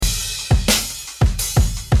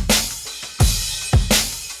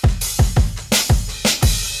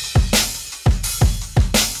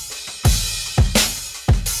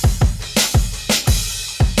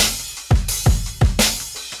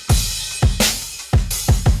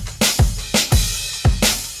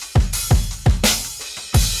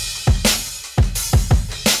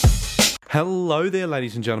Hello there,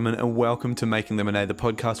 ladies and gentlemen, and welcome to Making Lemonade, the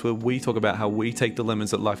podcast where we talk about how we take the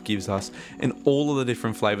lemons that life gives us and all of the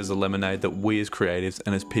different flavors of lemonade that we as creatives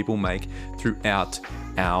and as people make throughout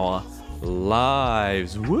our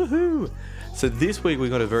lives. Woohoo! So this week we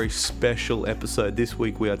got a very special episode. This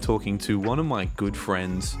week we are talking to one of my good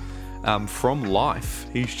friends from life.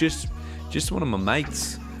 He's just one of my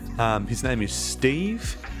mates. His name is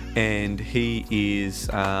Steve. And he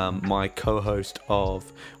is my co-host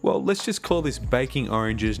of, well, let's just call this Baking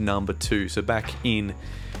Oranges number 2. So back in,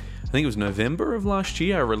 I think it was November of last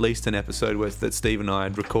year, I released an episode that Steve and I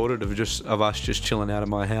had recorded of us just chilling out of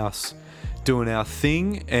my house, doing our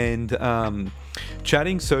thing and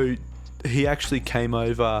chatting. So he actually came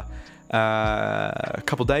over a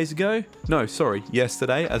couple days ago. No, sorry,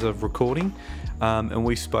 yesterday as of recording. And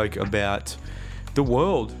we spoke about the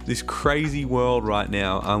world, this crazy world right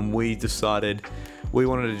now. We decided we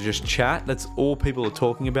wanted to just chat. That's all people are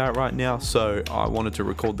talking about right now. So I wanted to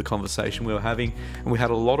record the conversation we were having, and we had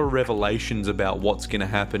a lot of revelations about what's going to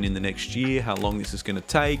happen in the next year, how long this is going to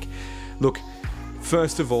take. Look,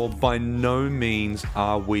 first of all, by no means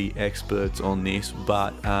are we experts on this,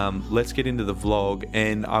 but let's get into the vlog.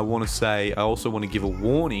 And I want to say, I also want to give a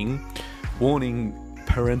warning,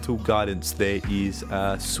 parental guidance. There is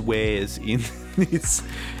swears in this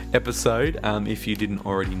episode. If you didn't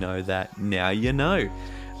already know that, now you know.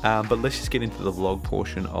 But let's just get into the vlog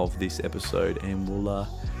portion of this episode, and we'll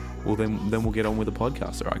get on with the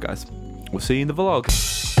podcast. All right, guys, we'll see you in the vlog.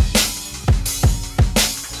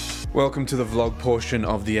 Welcome to the vlog portion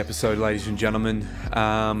of the episode, ladies and gentlemen.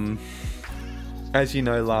 As you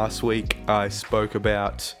know, last week I spoke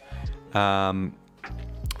about the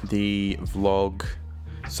vlog.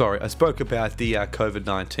 I spoke about the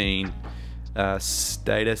COVID-19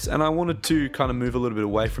 status, and I wanted to kind of move a little bit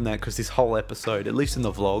away from that because this whole episode, at least in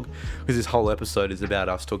the vlog, because this whole episode is about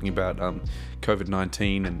us talking about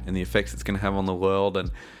COVID-19 and the effects it's going to have on the world and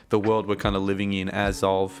the world we're kind of living in as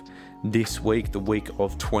of this week, the week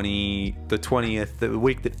of the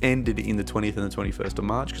week that ended in the 20th and the 21st of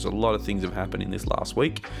March, because a lot of things have happened in this last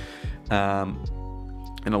week, and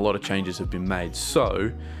a lot of changes have been made.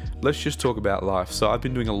 So let's just talk about life. So I've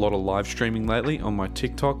been doing a lot of live streaming lately on my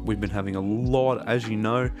TikTok. We've been having a lot, as you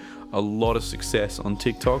know, a lot of success on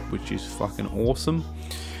TikTok, which is fucking awesome.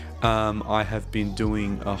 I have been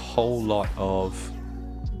doing a whole lot of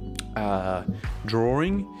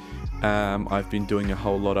drawing. I've been doing a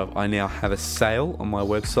whole lot of, I now have a sale on my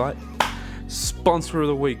website. Sponsor of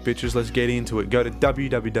the week, bitches. Let's get into it. Go to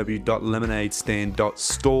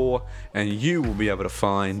www.lemonadestand.store and you will be able to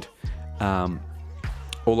find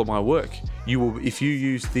all of my work. You will, if you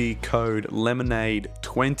use the code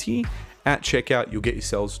lemonade20 at checkout, you'll get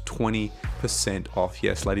yourselves 20% off.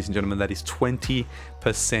 Yes, ladies and gentlemen, that is 20%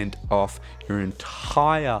 off your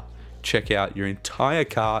entire checkout, your entire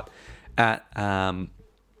cart at the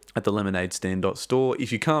lemonadestand.store.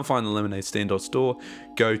 If you can't find the lemonadestand.store,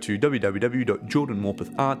 go to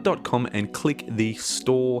www.jordanmorpethart.com and click the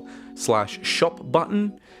store/shop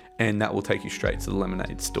button, and that will take you straight to the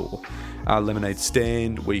Lemonade store. Lemonade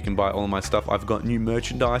Stand, where you can buy all of my stuff. I've got new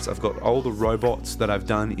merchandise. I've got all the robots that I've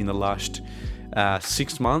done in the last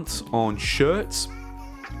 6 months on shirts.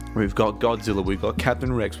 We've got Godzilla, we've got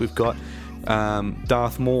Captain Rex, we've got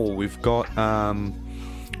Darth Maul, we've got,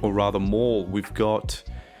 Maul, we've got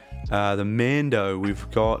the Mando, we've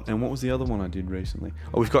got, and what was the other one I did recently?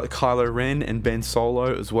 We've got Kylo Ren and Ben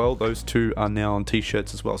Solo as well. Those two are now on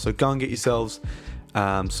t-shirts as well. So go and get yourselves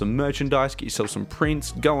some merchandise, get yourself some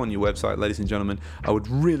prints, go on your website, ladies and gentlemen. I would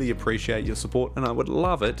really appreciate your support, and I would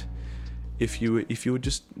love it if you would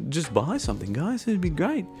just buy something, guys. It'd be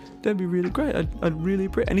great. That'd be really great. I'd really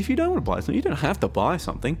appreciate. And if you don't want to buy something, you don't have to buy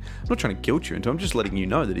something. I'm not trying to guilt you into it. I'm just letting you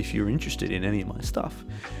know that if you're interested in any of my stuff.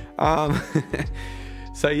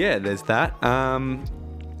 So yeah, there's that.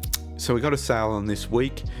 So we got a sale on this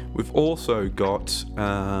week. We've also got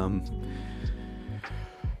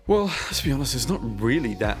well, let's be honest, there's not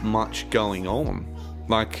really that much going on.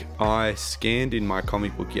 Like, I scanned in my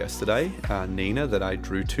comic book yesterday, Nina, that I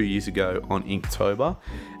drew 2 years ago on Inktober,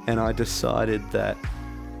 and I decided that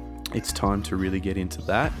it's time to really get into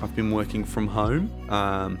that. I've been working from home.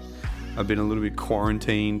 I've been a little bit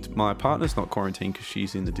quarantined. My partner's not quarantined because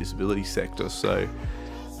she's in the disability sector, so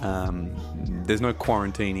there's no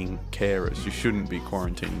quarantining carers. You shouldn't be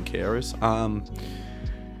quarantining carers.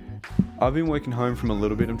 I've been working home from a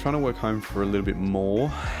little bit. I'm trying to work home for a little bit more.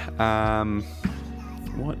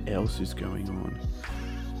 What else is going on?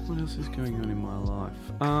 What else is going on in my life?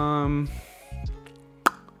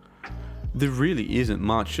 There really isn't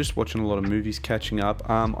much. Just watching a lot of movies, catching up.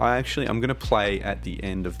 I'm going to play at the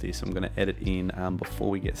end of this. I'm going to edit in before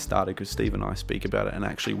we get started, because Steve and I speak about it, and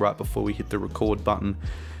actually right before we hit the record button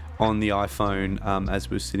on the iPhone, as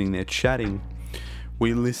we're sitting there chatting,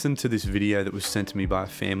 we listened to this video that was sent to me by a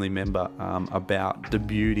family member about the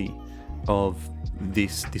beauty of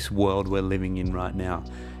this world we're living in right now,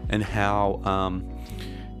 and how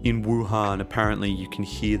in Wuhan apparently you can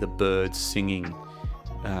hear the birds singing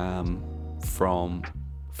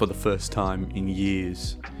for the first time in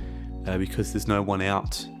years, because there's no one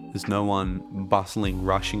out, there's no one bustling,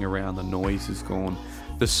 rushing around. The noise is gone,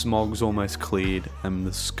 the smog's almost cleared, and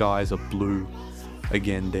the skies are blue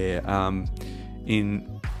again there.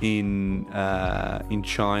 In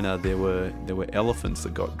China there were elephants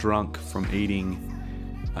that got drunk from eating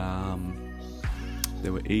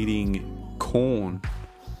corn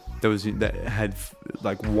that had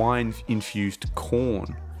like wine infused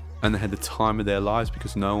corn, and they had the time of their lives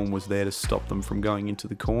because no one was there to stop them from going into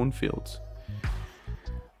the cornfields.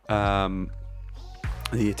 The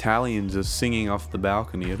Italians are singing off the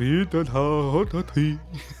balcony.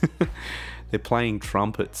 They're playing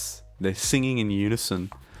trumpets. They're singing in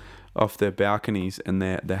unison off their balconies, and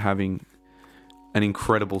they're having an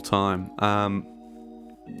incredible time.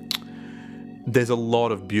 There's a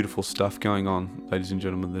lot of beautiful stuff going on, ladies and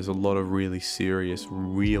gentlemen. There's a lot of really serious,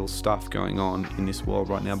 real stuff going on in this world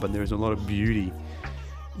right now, but there's a lot of beauty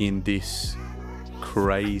in this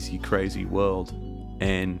crazy, crazy world.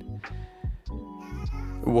 And,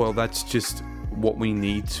 well, that's just what we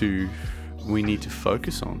need to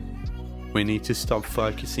focus on. We need to stop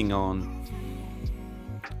focusing on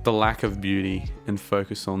the lack of beauty and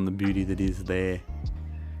focus on the beauty that is there.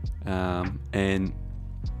 And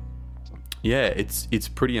yeah, it's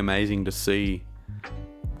pretty amazing to see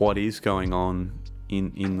what is going on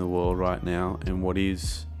in the world right now, and what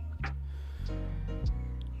is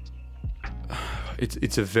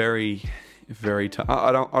it's a very, very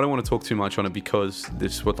I don't want to talk too much on it, because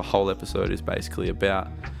this is what the whole episode is basically about.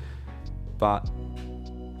 But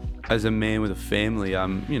as a man with a family,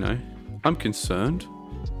 I'm concerned.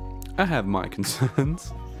 I have my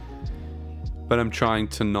concerns, but I'm trying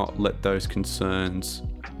to not let those concerns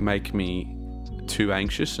make me too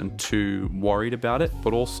anxious and too worried about it.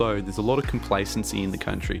 But also, there's a lot of complacency in the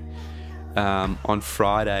country. On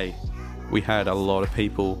Friday, we had a lot of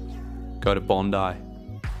people go to Bondi.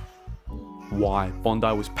 Why? Bondi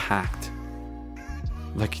was packed.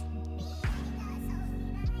 Like,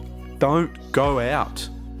 don't go out.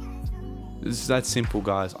 It's that simple,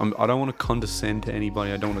 guys. I don't want to condescend to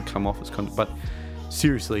anybody. I don't want to come off as but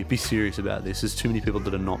seriously, be serious about this. There's too many people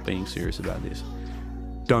that are not being serious about this.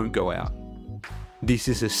 Don't go out. This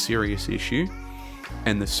is a serious issue,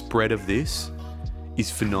 and the spread of this is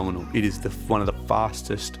phenomenal. It is one of the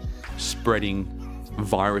fastest spreading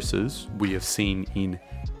viruses we have seen in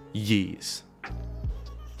years.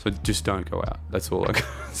 So just don't go out. That's all I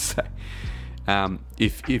gotta say.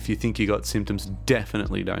 If you think you got symptoms,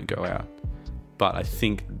 definitely don't go out. But I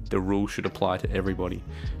think the rule should apply to everybody.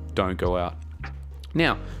 Don't go out.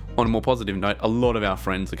 Now, on a more positive note, a lot of our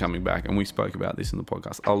friends are coming back, and we spoke about this in the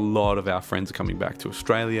podcast. A lot of our friends are coming back to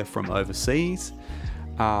Australia from overseas.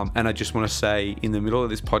 And I just want to say, in the middle of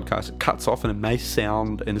this podcast, it cuts off, and it may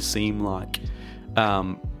sound and seem like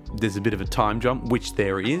there's a bit of a time jump, which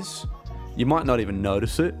there is. You might not even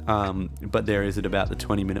notice it, but there is at about the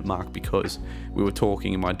 20-minute mark, because we were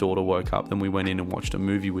talking and my daughter woke up, then we went in and watched a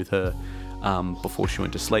movie with her before she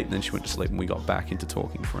went to sleep, and then she went to sleep and we got back into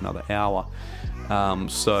talking for another hour.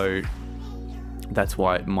 So that's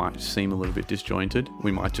why it might seem a little bit disjointed.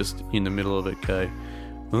 We might just, in the middle of it, go,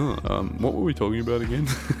 what were we talking about again?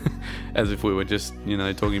 As if we were just,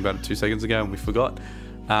 talking about it 2 seconds ago and we forgot.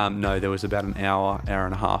 No, there was about an hour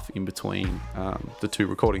and a half in between the two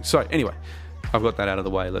recordings. So anyway, I've got that out of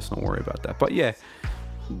the way. Let's not worry about that. But yeah,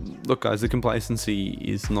 look, guys, the complacency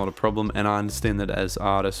is not a problem. And I understand that as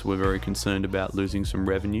artists, we're very concerned about losing some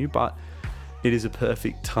revenue. But it is a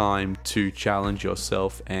perfect time to challenge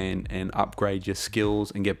yourself and upgrade your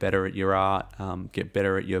skills and get better at your art, get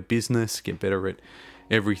better at your business, get better at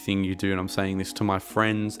everything you do. And I'm saying this to my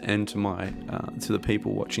friends and to the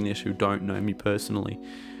people watching this who don't know me personally.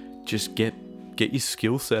 Just get your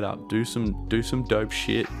skill set up. Do some dope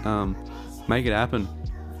shit. Make it happen.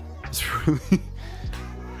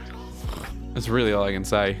 That's really all I can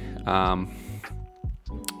say.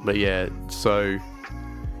 But yeah, so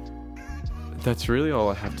that's really all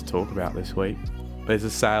I have to talk about this week. There's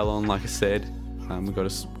a sale on, like I said. We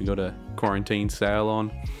got a quarantine sale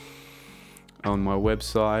on my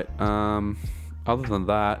website. Other than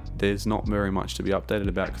that, there's not very much to be updated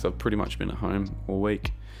about, because I've pretty much been at home all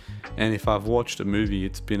week. And if I've watched a movie,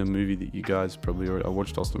 it's been a movie that you guys probably already... I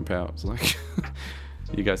watched Austin Powers. Like,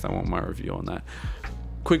 you guys don't want my review on that.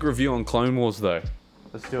 Quick review on Clone Wars, though.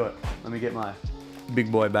 Let's do it. Let me get my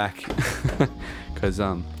big boy back. Because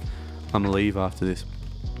I'm going to leave after this.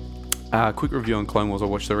 Quick review on Clone Wars. I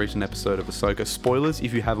watched the recent episode of Ahsoka. Spoilers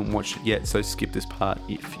if you haven't watched it yet, so skip this part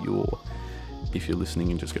if you're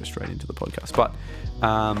listening and just go straight into the podcast. But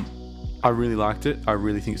I really liked it. I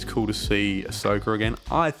really think it's cool to see Ahsoka again.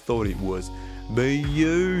 I thought it was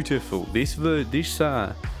beautiful. This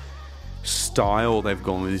style they've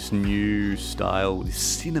gone with, this new style,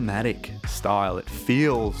 this cinematic style. It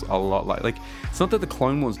feels a lot like it's not that the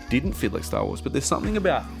Clone Wars didn't feel like Star Wars, but there's something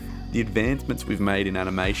about the advancements we've made in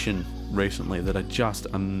animation recently that are just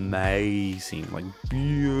amazing, like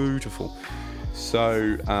beautiful.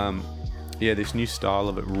 So this new style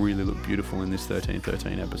of it really looked beautiful in this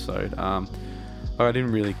 1313 episode. I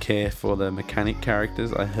didn't really care for the mechanic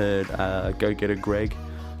characters. I heard Go Getter Greg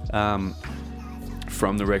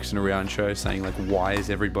from the Rex and Around show saying, like, why is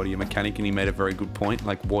everybody a mechanic? And he made a very good point.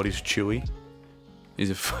 Like, what is Chewie? He's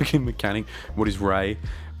a fucking mechanic. What is Rey?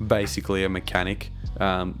 Basically a mechanic.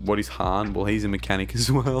 What is Han? Well, he's a mechanic as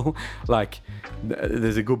well. Like,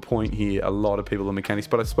 there's a good point here. A lot of people are mechanics,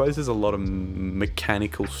 but I suppose there's a lot of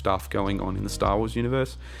mechanical stuff going on in the Star Wars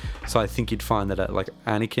universe. So I think you'd find that like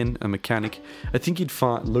Anakin, a mechanic. I think you'd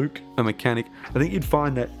find Luke, a mechanic. I think you'd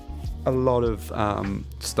find that a lot of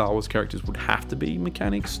Star Wars characters would have to be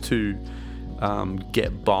mechanics to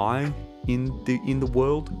get by in the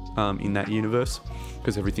world, in that universe,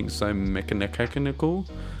 because everything's so mechanical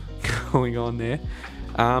going on there.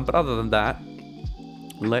 But other than that,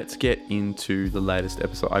 let's get into the latest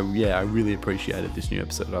episode. I really appreciated this new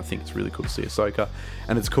episode. I think it's really cool to see Ahsoka,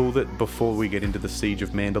 and it's cool that before we get into the Siege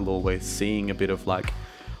of Mandalore, we're seeing a bit of like,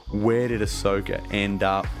 where did Ahsoka end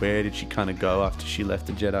up? Where did she kind of go after she left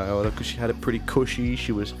the Jedi Order? Because she had it pretty cushy.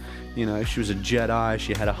 She was a Jedi.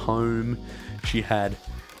 She had a home. She had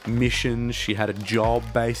missions. She had a job,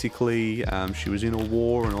 basically. She was in a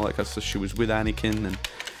war and all that kind of stuff. She was with Anakin,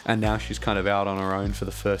 and now she's kind of out on her own for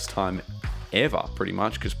the first time ever, pretty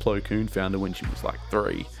much, because Plo Koon found her when she was like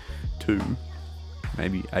 3, 2,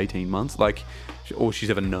 maybe 18 months. Like, all she's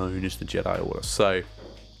ever known is the Jedi Order. So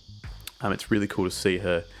it's really cool to see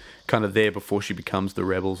her kind of there before she becomes the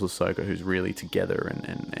Rebels Ahsoka, who's really together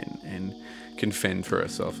and can fend for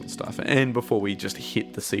herself and stuff. And before we just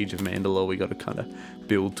hit the Siege of Mandalore, we got to kind of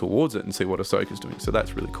build towards it and see what Ahsoka's doing. So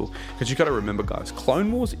that's really cool. Because you got to remember, guys,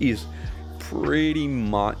 Clone Wars is pretty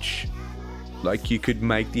much, like, you could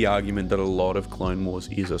make the argument that a lot of Clone Wars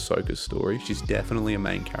is Ahsoka's story. She's definitely a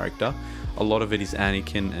main character. A lot of it is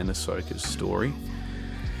Anakin and Ahsoka's story.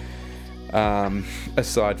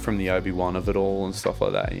 Aside from the Obi-Wan of it all and stuff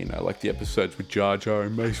like that, you know, like the episodes with Jar Jar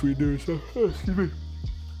and Mace Windu and stuff. Excuse me.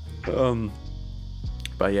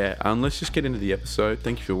 But yeah, let's just get into the episode.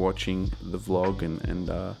 Thank you for watching the vlog and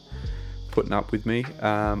putting up with me.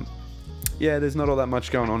 There's not all that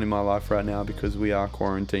much going on in my life right now because we are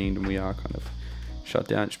quarantined and we are kind of shut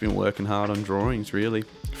down. Just been working hard on drawings, really.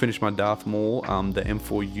 Finished my Darth Maul, the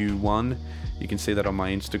M4U1. You can see that on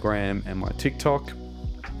my Instagram and my TikTok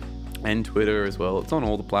and Twitter as well. It's on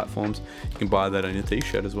all the platforms. You can buy that on your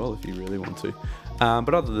t-shirt as well if you really want to.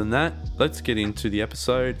 But other than that, let's get into the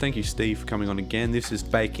episode. Thank you, Steve, for coming on again. This is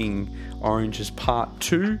Baking Oranges Part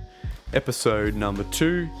 2, episode number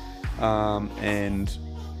 2. And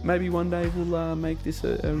maybe one day we'll make this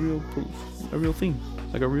a real thing,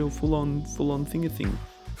 like a real full-on thing.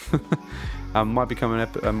 Might become a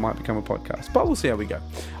podcast, but we'll see how we go.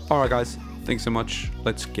 All right, guys. Thanks so much.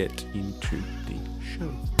 Let's get into the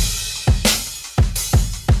show.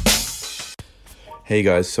 Hey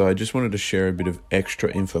guys, so I just wanted to share a bit of extra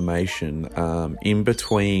information in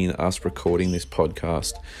between us recording this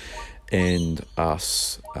podcast and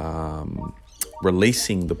us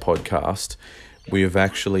releasing the podcast. We have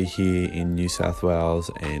actually here in New South Wales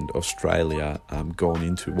and Australia gone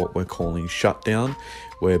into what we're calling shutdown,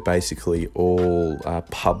 where basically all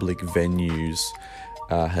public venues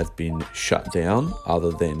have been shut down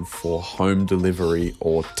other than for home delivery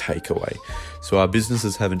or takeaway. So our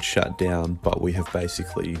businesses haven't shut down, but we have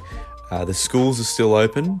basically, the schools are still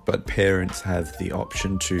open, but parents have the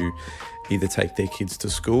option to either take their kids to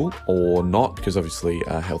school or not, because obviously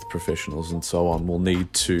health professionals and so on will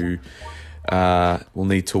need to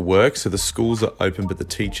work. So the schools are open, but the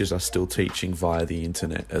teachers are still teaching via the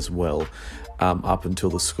internet as well, up until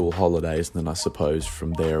the school holidays. And then I suppose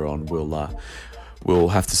from there on we'll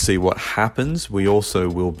have to see what happens. We also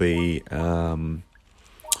will be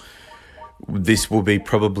this will be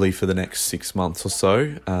probably for the next 6 months or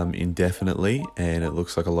so, indefinitely, and it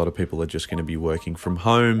looks like a lot of people are just going to be working from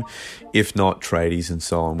home, if not tradies and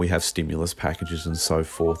so on. We have stimulus packages and so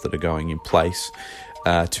forth that are going in place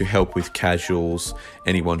to help with casuals,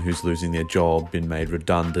 anyone who's losing their job, been made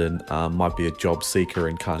redundant, might be a job seeker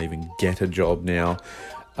and can't even get a job now.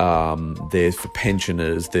 There's for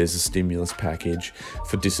pensioners, there's a stimulus package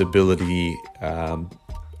for disability,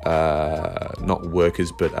 not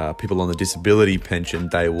workers, but people on the disability pension,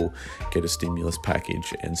 they will get a stimulus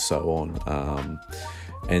package and so on.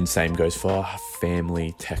 And same goes for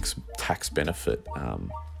family tax benefit,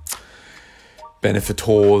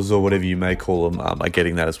 benefitors or whatever you may call them, are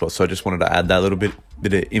getting that as well. So I just wanted to add that little bit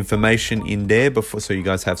of information in there before, so you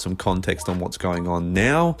guys have some context on what's going on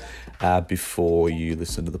now, before you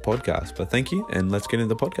listen to the podcast. But thank you, and let's get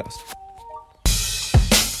into the podcast.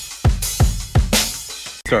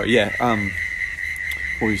 Sorry, yeah. What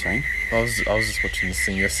were you saying? I was just watching this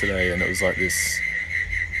thing yesterday, and it was like this,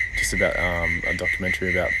 just about a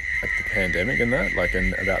documentary about like the pandemic and that, like,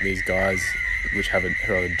 and about these guys who have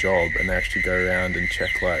a job, and they actually go around and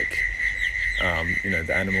check like,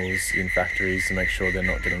 the animals in factories to make sure they're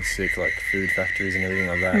not getting sick, like food factories and everything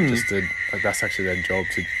like that. Just to, like, that's actually their job,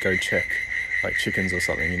 to go check like chickens or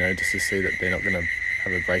something, just to see that they're not going to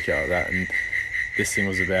have a breakout of that. And this thing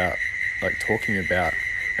was about like talking about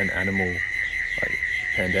an animal like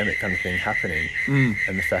pandemic kind of thing happening,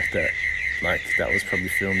 and the fact that like that was probably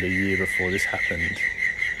filmed a year before this happened,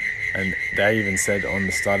 and they even said on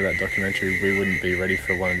the start of that documentary we wouldn't be ready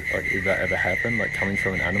for one, like, if that ever happened, like coming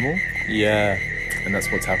from an animal. And that's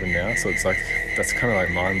what's happened now. So it's like, that's kind of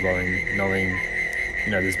like mind-blowing, knowing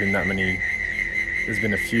there's been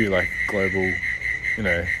a few like global,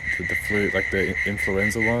 the flu, like the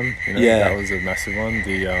influenza one, that was a massive one.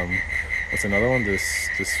 The what's another one? The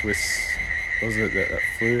Swiss, what was it, that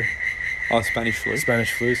flu? Oh, Spanish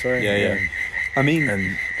flu, sorry. Yeah. I mean,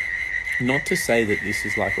 and not to say that this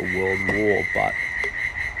is like a world war, but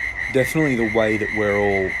definitely the way that we're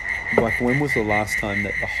all, like, when was the last time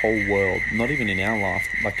that the whole world, not even in our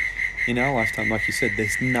lifetime, like you said,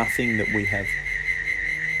 there's nothing that we have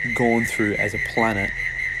gone through as a planet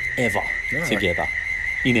ever together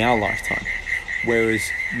in our lifetime. Whereas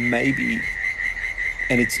maybe,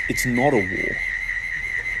 and it's not a war,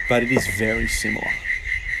 but it is very similar.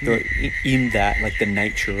 In that, like, the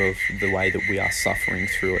nature of the way that we are suffering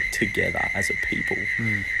through it together as a people,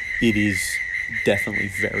 it is definitely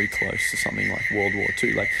very close to something like World War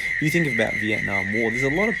II. Like, you think about Vietnam War, there's a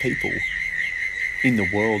lot of people in the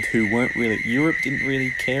world who weren't really, Europe didn't really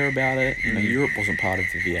care about it. Europe wasn't part of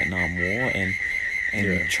the Vietnam War, and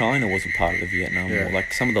China wasn't part of the Vietnam War,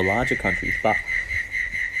 like some of the larger countries, but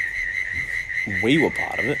we were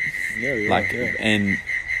part of it. And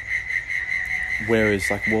whereas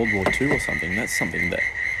like World War II or something, that's something that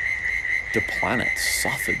the planet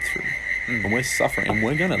suffered through, and we're suffering, and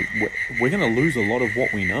we're gonna lose a lot of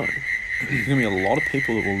what we know. There's gonna be a lot of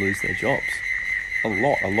people that will lose their jobs, a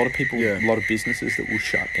lot of people, a lot of businesses that will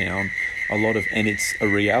shut down, and it's a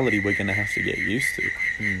reality we're gonna have to get used to.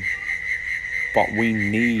 But we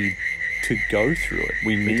need to go through it.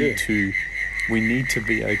 We need to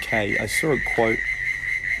be okay. I saw a quote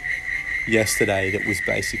yesterday that was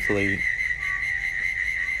basically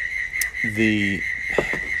I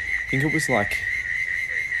think it was like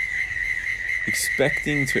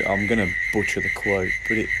expecting to, I'm going to butcher the quote,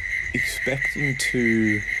 but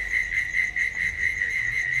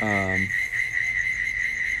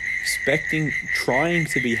trying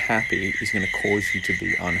to be happy is going to cause you to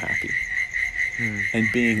be unhappy. And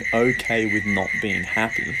being okay with not being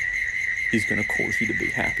happy is going to cause you to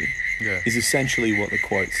be happy. Is essentially what the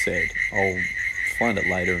quote said. I'll find it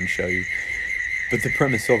later and show you. But the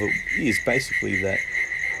premise of it is basically that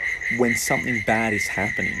when something bad is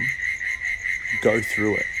happening, go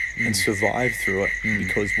through it and survive through it,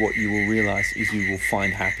 because what you will realize is you will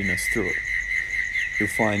find happiness through it. You'll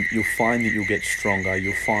find that you'll get stronger.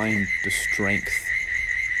 You'll find the strength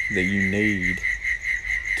that you need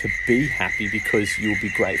to be happy, because you'll be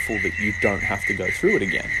grateful that you don't have to go through it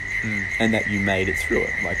again, and that you made it through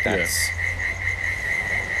it. Like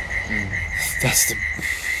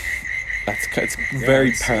it's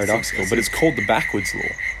very paradoxical, but it's called the backwards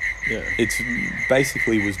law. It's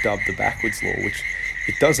basically was dubbed the backwards law, which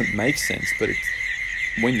it doesn't make sense, but it's,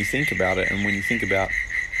 when you think about it, and when you think about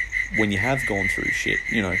when you have gone through shit,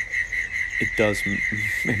 it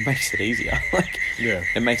makes it easier.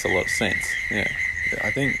 It makes a lot of sense.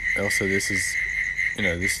 I think also this is,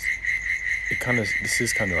 this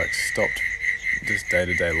is kind of like stopped just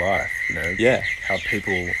day-to-day life, how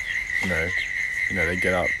people, they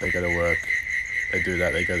get up, they go to work, they do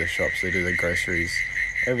that. They go to the shops, they do the groceries,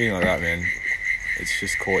 everything like that, man. It's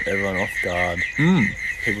just caught everyone off guard.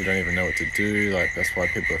 People don't even know what to do. Like, that's why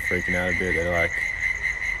people are freaking out a bit. They're like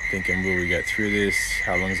thinking, will we get through this?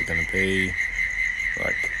 How long is it going to be?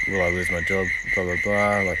 Like, will I lose my job? Blah, blah,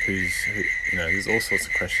 blah. Like, you know, there's all sorts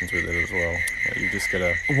of questions with it as well. Like, you just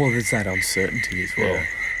gotta... Well, there's that uncertainty as well. Yeah.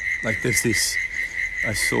 Like, there's this...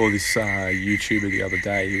 I saw this YouTuber the other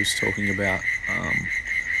day. He was talking about...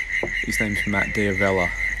 his name's Matt Diavella,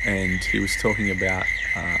 and he was talking about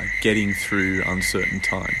getting through uncertain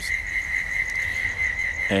times.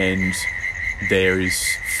 And there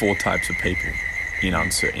is 4 types of people in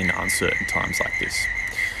uncertain times like this.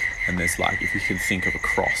 And there's, like, if you can think of a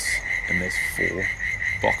cross, and there's 4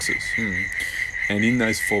 boxes. And in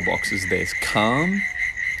those 4 boxes, there's calm,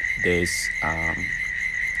 there's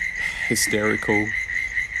hysterical.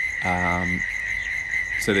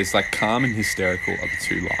 So there's, like, calm and hysterical are the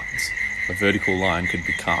 2 lines. The vertical line could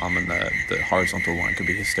be calm, and the horizontal line could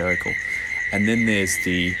be hysterical. And then there's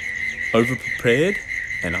the overprepared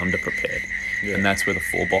and underprepared. Yeah. And that's where the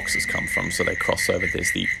 4 boxes come from. So they cross over.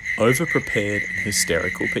 There's the overprepared and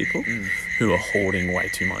hysterical people who are hoarding way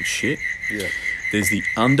too much shit. Yeah. There's the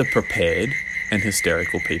underprepared and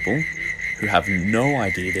hysterical people who have no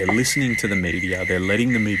idea. They're listening to the media. They're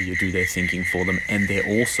letting the media do their thinking for them. And they're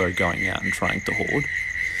also going out and trying to hoard.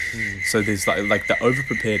 So there's like the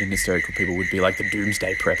overprepared and hysterical people would be like the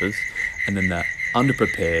doomsday preppers. And then the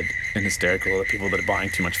underprepared and hysterical are the people that are buying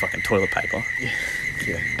too much fucking toilet paper.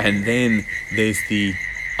 Yeah. And then there's the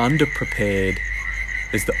underprepared,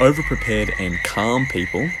 there's the overprepared and calm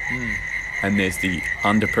people, and there's the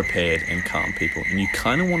underprepared and calm people. And you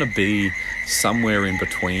kind of want to be somewhere in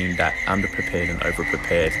between that underprepared and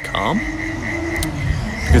overprepared calm.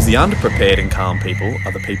 Because the underprepared and calm people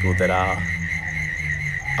are the people that are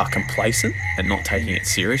complacent and not taking it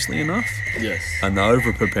seriously enough. Yes. And the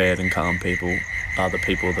overprepared and calm people are the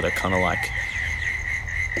people that are kind of like...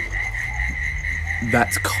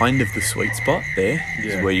 That's kind of the sweet spot there,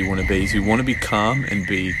 is where you want to be. Is you want to be calm and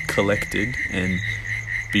be collected and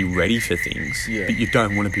be ready for things, but you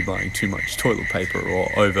don't want to be buying too much toilet paper or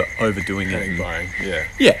overdoing it. Panic buying,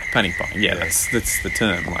 panic buying. Yeah, that's the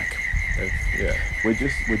term. Like, we're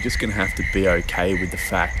just gonna have to be okay with the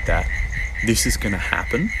fact that this is gonna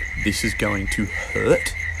happen. This is going to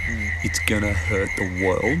hurt. It's gonna hurt the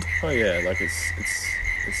world. Oh yeah, like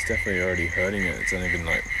it's definitely already hurting it. It's only been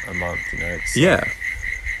like a month, you know. It's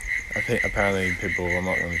I think apparently people, I'm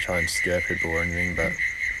not going to try and scare people or anything, but,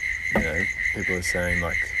 you know, people are saying,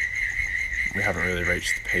 like, we haven't really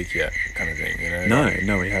reached the peak yet, kind of thing, you know.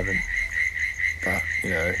 No, we haven't. But,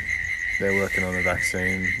 you know, they're working on the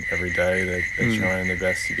vaccine every day. They're trying their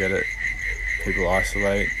best to get it. People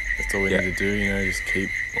isolate. That's all we need to do, you know, just keep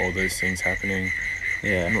all those things happening.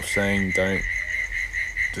 Yeah. I'm not saying don't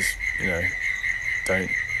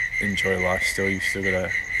enjoy life still. You've still got to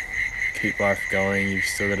keep life going. You've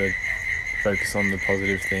still got to focus on the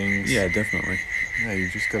positive things. Yeah, definitely. Yeah, you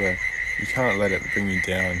can't let it bring you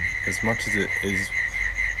down. As much as it is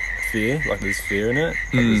fear, like there's fear in it,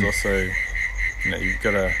 but there's also, you know, you've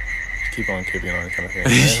got to keep on keeping on kind of thing.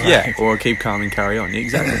 You know? Yeah, or keep calm and carry on. Yeah,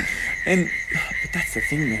 exactly. But that's the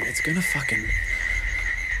thing, man. It's going to fucking...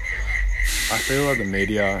 I feel like the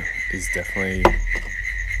media is definitely,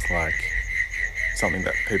 like, something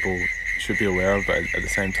that people should be aware of, but at the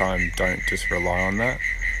same time, don't just rely on that.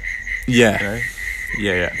 Yeah. You know?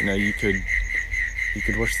 Yeah. You know, you could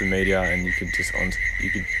watch the media and you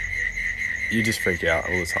just freak out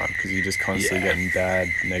all the time because you're just constantly getting bad,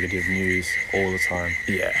 negative news all the time.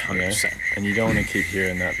 Yeah, 100%. You know? And you don't want to keep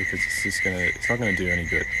hearing that because it's not going to do any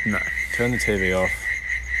good. No. Turn the TV off.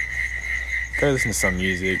 Go listen to some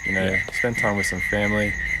music, you know, spend time with some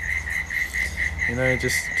family. You know,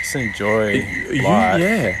 just enjoy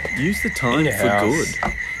life. Use the time for good.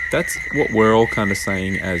 That's what we're all kind of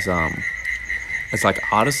saying as like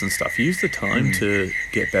artists and stuff. Use the time to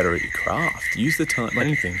get better at your craft. Use the time. Like,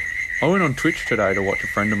 anything. I went on Twitch today to watch a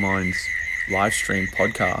friend of mine's live stream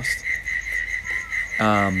podcast.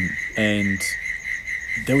 And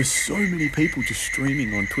there was so many people just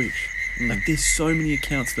streaming on Twitch. Like, there's so many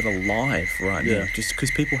accounts that are live right now, just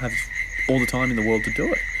because people have all the time in the world to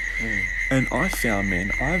do it. And I found,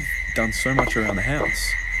 man, I've done so much around the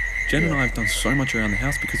house. Jen and I have done so much around the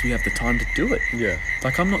house because we have the time to do it. Yeah.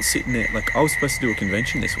 Like, I'm not sitting there, like, I was supposed to do a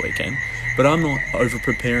convention this weekend, but I'm not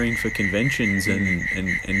over-preparing for conventions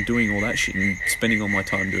and doing all that shit and spending all my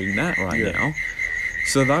time doing that now.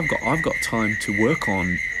 So I've got time to work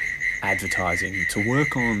on advertising, to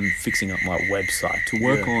work on fixing up my website, to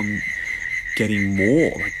work on getting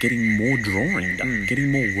more drawing done,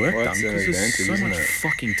 getting more work Well, done, that's an because there's advantage, so isn't much it?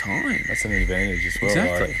 fucking time. That's an advantage as well.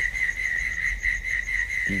 Exactly. Like,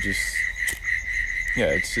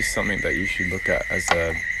 it's just something that you should look at as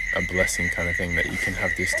a blessing kind of thing, that you can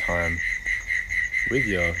have this time with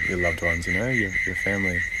your loved ones, your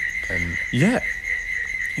family. And Yeah,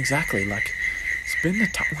 exactly. Like, spend the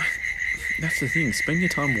time. That's the thing. Spend your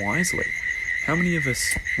time wisely. How many of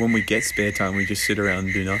us, when we get spare time, we just sit around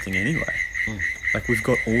and do nothing anyway? Like, we've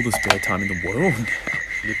got all the spare time in the world now.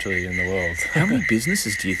 literally in the world. How many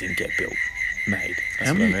businesses do you think get made?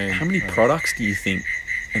 That's what I mean. How many products do you think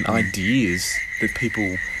and ideas that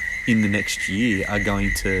people in the next year are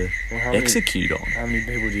going to execute on? How many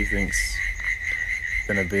people do you think's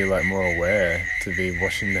going to be like more aware to be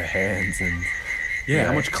washing their hands? And Yeah,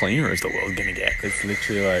 how much cleaner is the world going to get? it's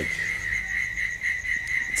literally like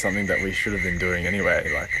something that we should have been doing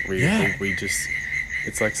anyway. Like we just,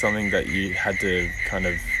 it's like something that you had to kind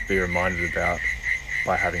of be reminded about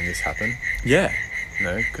by having this happen, Yeah,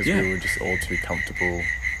 because we were just all too comfortable,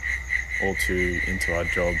 all too into our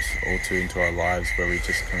jobs, all too into our lives, where we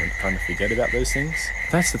just kind of forget about those things.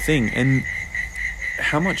 that's the thing. And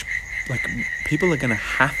how much, like, people are going to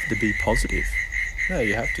have to be positive. No,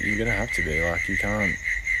 you have to. You're gonna have to be. Like, you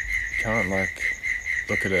can't like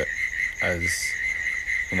look at it as,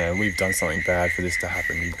 we've done something bad for this to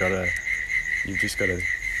happen. You've just got to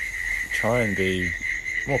try and be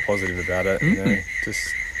more positive about it.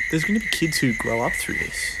 Just. There's going to be kids who grow up through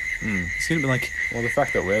this. It's going to be like, Well, the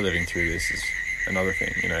fact that we're living through this is another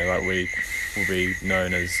thing. Like, we will be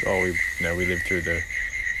known as, we lived through the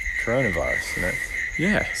coronavirus.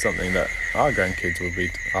 yeah, Something that our grandkids will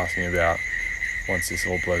be asking about once this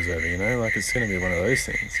all blows over. Like, it's going to be one of those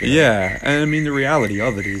things. Yeah, and I mean, the reality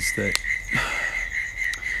of it is that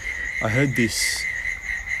I heard this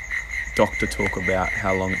doctor talk about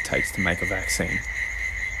how long it takes to make a vaccine.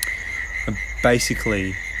 And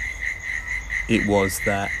basically, it was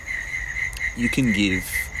that you can give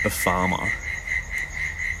a farmer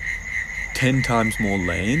 10 times more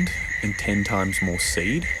land and 10 times more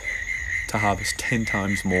seed to harvest 10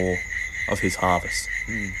 times more of his harvest.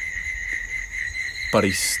 But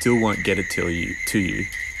he still won't get it to you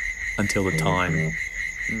until the time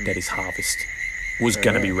that his harvest was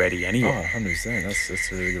going to be ready anyway. Oh, 100%.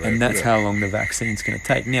 That's a really good way And to that's put it. how long the vaccine's going to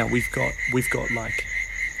take. Now we've got like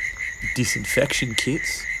disinfection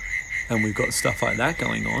kits, and we've got stuff like that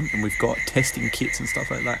going on, and we've got testing kits and stuff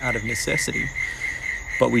like that out of necessity.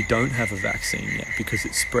 But we don't have a vaccine yet because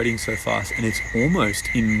it's spreading so fast, and it's almost,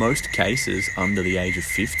 in most cases, under the age of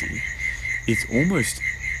 50, it's almost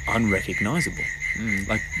unrecognizable.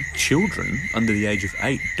 Like, children under the age of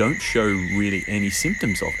 8 don't show really any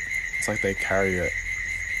symptoms of it. It's like they carry it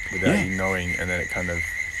without you knowing, and then it kind of...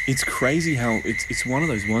 It's crazy how it's one of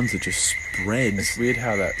those ones that just spreads. It's weird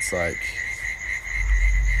how that's like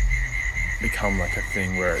become like a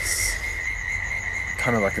thing where it's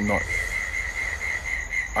kind of like a not...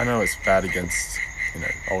 I know it's bad against,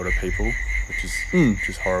 older people, which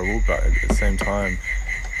is horrible, but at the same time,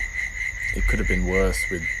 it could have been worse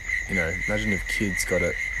with, imagine if kids got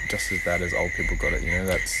it just as bad as old people got it.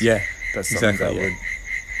 That's something exactly, that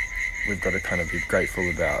we've got to kind of be grateful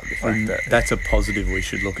about, the fact that that's a positive we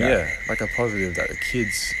should look at. yeah, like a positive that the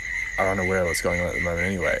kids are unaware of what's going on at the moment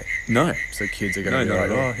anyway. No. So kids are going to be not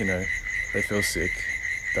like, at all. they feel sick,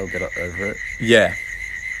 they'll get over it, Yeah.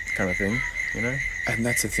 kind of thing. And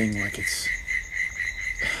that's the thing, like,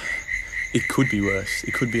 it could be worse.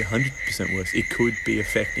 It could be 100% worse. It could be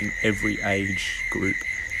affecting every age group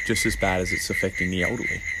just as bad as it's affecting the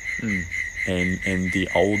elderly. And the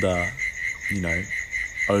older,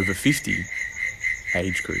 over 50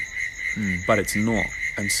 age group. But it's not.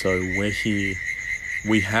 And so we're here.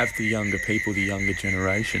 We have the younger people, the younger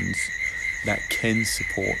generations that can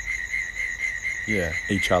support Yeah.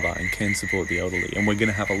 each other and can support the elderly, and we're going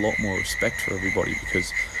to have a lot more respect for everybody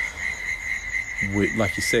because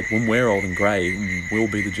like you said, when we're old and grey, we'll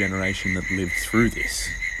be the generation that lived through this.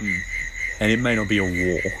 And it may not be a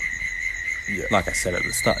war, like I said at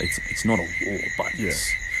the start, it's not a war, but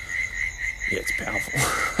it's powerful.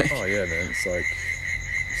 Oh yeah, man,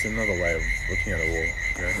 it's another way of looking at a war.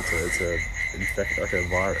 It's a infect, like a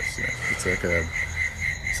virus. It's like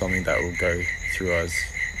something that will go through us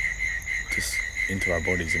just into our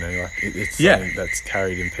bodies. Like it's something that's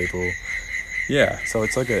carried in people. Yeah. So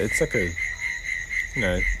it's like a it's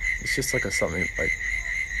just like a something like,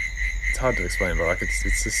 it's hard to explain, but like it's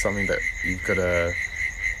just something that you've got to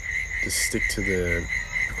just stick to the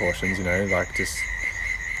precautions. Like just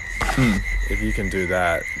if you can do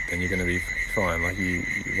that, then you're going to be fine. Like you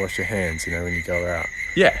wash your hands, when you go out.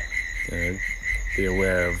 Yeah. Be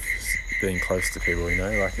aware of being close to people, you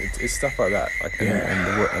know, like it's stuff like that, like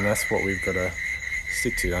and that's what we've got to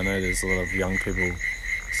stick to. I know there's a lot of young people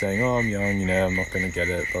saying, "Oh, I'm young, you know, I'm not going to get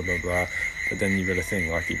it, blah blah blah," but then you've got to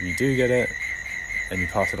think, like, if you do get it and you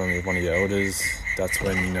pass it on to one of your elders, that's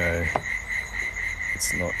when, you know,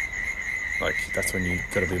 it's not like, that's when you've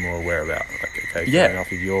got to be more aware about, like, okay, fair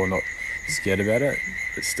enough, if you're not scared about it,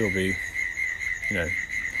 but still be, you know,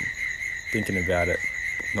 thinking about it,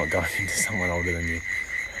 not going into someone older than you.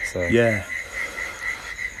 So yeah,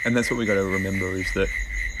 and that's what we got to remember, is that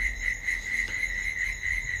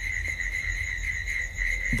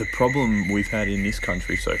the problem we've had in this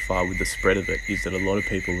country so far with the spread of it is that a lot of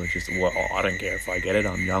people are just, well, I don't care if I get it,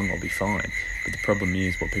 I'm young, I'll be fine. But the problem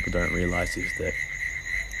is, what people don't realise is that,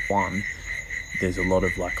 one, there's a lot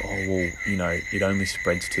of like, oh, well, you know, it only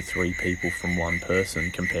spreads to 3 people from one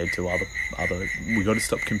person compared to other. We got to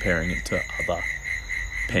stop comparing it to other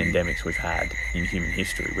pandemics we've had in human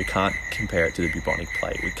history. We can't compare it to the bubonic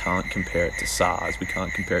plague. We can't compare it to SARS. We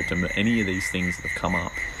can't compare it to any of these things that have come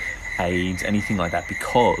up, AIDS, anything like that,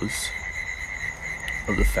 because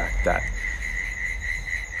of the fact that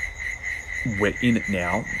we're in it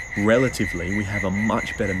now. Relatively, we have a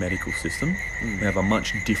much better medical system. We have a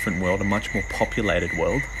much different world, a much more populated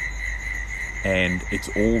world, and it's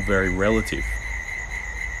all very relative.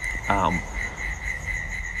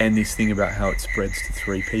 And this thing about how it spreads to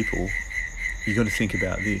 3 people, you got to think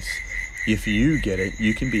about this. If you get it,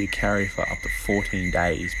 you can be a carrier for up to 14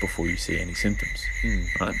 days before you see any symptoms,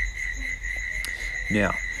 right?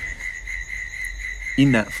 Now,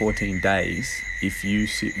 in that 14 days, if you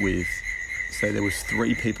sit with, say there was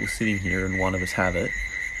 3 people sitting here and one of us have it,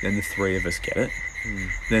 then the 3 of us get it,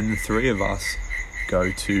 then the 3 of us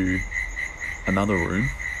go to another room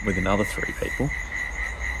with another 3 people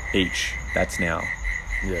each. That's now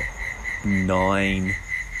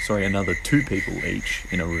another 2 people each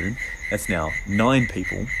in a room. That's now 9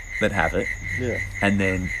 people that have it. Yeah. And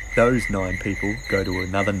then those 9 people go to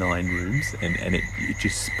another 9 rooms, and it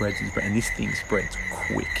just spreads and spreads. And this thing spreads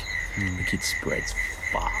quick. Like, it spreads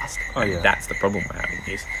fast. Oh, yeah. That's the problem we're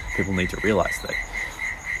having, is people need to realise that,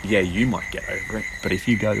 yeah, you might get over it, but if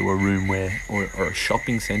you go to a room where, or a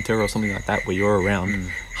shopping centre or something like that, where you're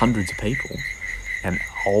around hundreds of people, and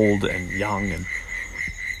old and young, and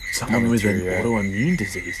someone with an autoimmune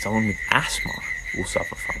disease, someone with asthma will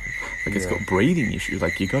suffer from it. Like, it's got breathing issues.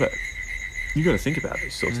 Like, you got to think about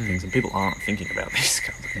these sorts of things, and people aren't thinking about these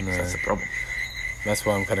kinds of things. No. That's the problem. That's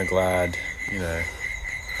why I'm kind of glad, you know,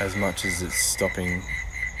 as much as it's stopping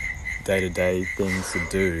day-to-day things to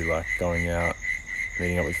do, like going out,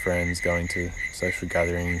 meeting up with friends, going to social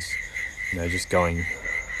gatherings, you know, just going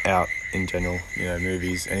out in general, you know,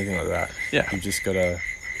 movies, anything like that. Yeah. You've just got to,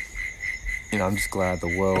 you know, I'm just glad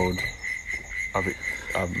the world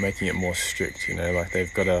are making it more strict, you know, like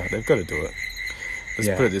they've got to do it. Let's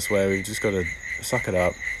put it this way, we've just got to suck it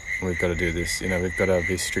up, and we've got to do this, you know, we've got to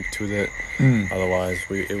be strict with it. Otherwise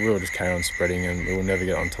it will just carry on spreading, and we will never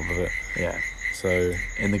get on top of it. Yeah. So,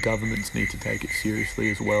 and the governments need to take it seriously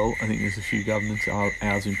as well. I think there's a few governments,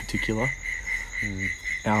 ours in particular.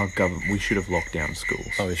 Our government, we should have locked down schools.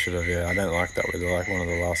 Oh, we should have, yeah. I don't like that. We're like one of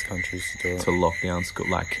the last countries to do it. To lock down school,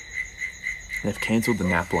 like, they've cancelled the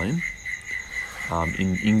NAPLAN.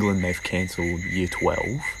 In England, they've cancelled Year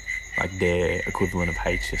 12, like their equivalent of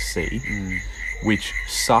HSC, which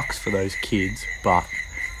sucks for those kids, but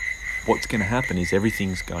what's going to happen is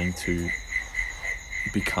everything's going to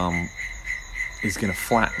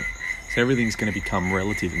flatten. So everything's going to become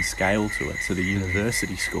relative in scale to it. So the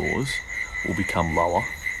university scores will become lower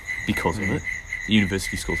because of it. The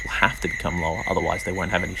university scores will have to become lower, otherwise they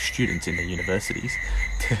won't have any students in the universities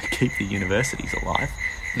to keep the universities alive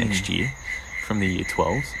next year from the Year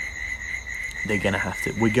 12s.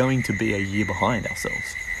 We're going to be a year behind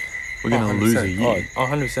ourselves. We're going to lose a year.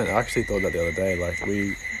 100%. I actually thought that the other day, like,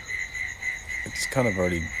 it's kind of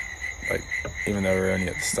already, like, even though we're only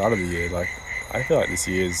at the start of the year, like, I feel like this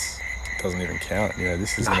year's doesn't even count, you know.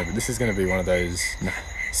 This is going to be one of those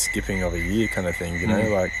skipping of a year kind of thing, you know,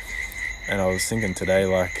 like. And I was thinking today,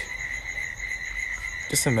 like,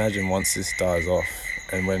 just imagine once this dies off,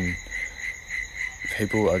 and when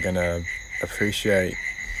people are going to appreciate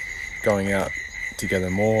going out together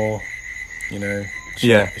more, you know,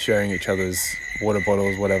 sharing each other's water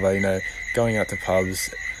bottles, whatever, you know, going out to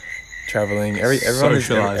pubs, travelling,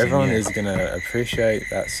 everyone is going to appreciate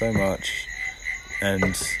that so much.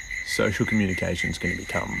 And social communication is going to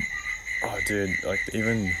become... Oh, dude, like,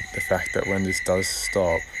 even the fact that when this does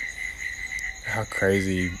stop, how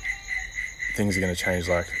crazy things are going to change.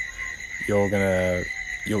 Like, you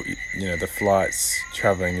know, the flights,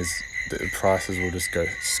 travelling, the prices will just go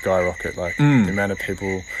skyrocket. Like, the amount of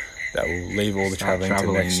people that will leave all the Start traveling to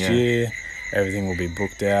travelling, next yeah. year. Everything will be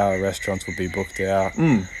booked out. Restaurants will be booked out.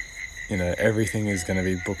 Mm. You know, everything is going to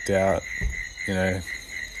be booked out. You know,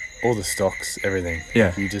 all the stocks, everything.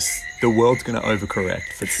 Yeah. You just... The world's going to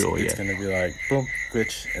overcorrect for sure, It's yeah. going to be like, boom,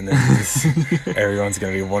 glitch. And then just, everyone's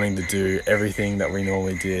going to be wanting to do everything that we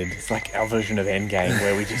normally did. It's like our version of Endgame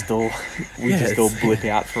where we just all Yeah, all it's- blip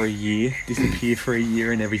out for a year, disappear for a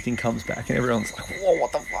year, and everything comes back, and everyone's like, "Whoa,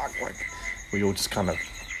 what the fuck?" Like we all just kind of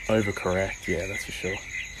overcorrect. Yeah, that's for sure.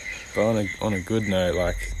 But on a good note,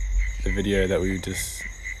 like the video that we just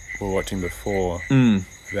were watching before Mm.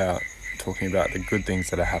 about talking about the good things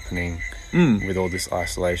that are happening Mm. with all this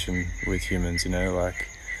isolation with humans, you know, like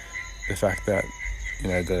the fact that, you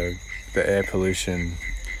know, the air pollution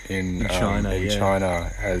in China, China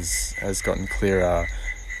has gotten clearer.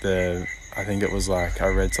 I think it was like I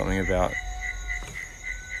read something about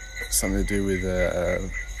something to do with a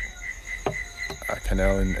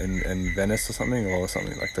canal in Venice or something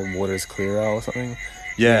like the water's clearer or something.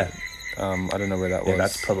 Yeah. I don't know where that Yeah,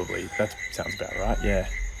 was. that sounds about right. Yeah,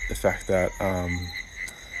 The fact that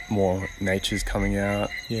more nature's coming out.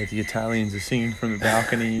 yeah. The Italians are singing from the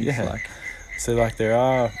balconies. Yeah. Like, So like there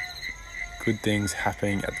are good things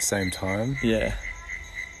happening at the same time, yeah,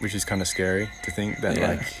 which is kind of scary to think that Yeah.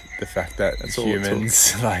 like the fact that That's all it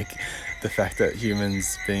humans the fact that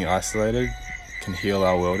humans being isolated can heal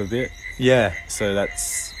our world a bit. Yeah. So that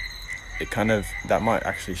might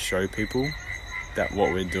actually show people that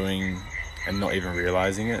what we're doing and not even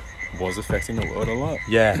realizing it was affecting the world a lot.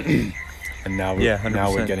 Yeah. And now Yeah,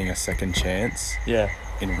 now we're 100%. getting a second chance yeah,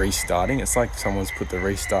 in restarting. It's like someone's put the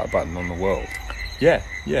restart button on the world, yeah,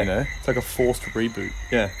 yeah. you know? It's like a forced reboot.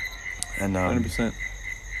 Yeah, And 100%.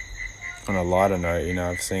 on a lighter note, you know,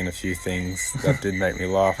 I've seen a few things that did make me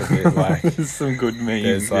laugh a bit. Like There's some good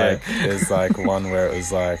memes. there's like one where it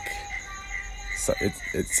was like, so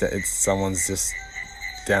it's someone's just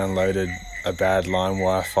downloaded a bad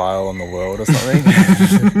LimeWire file on the world or something,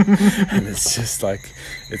 and it's just like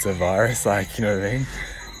it's a virus, like, you know what I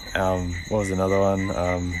mean? What was another one?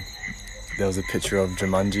 There was a picture of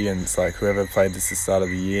Jumanji, and it's like whoever played this at the start of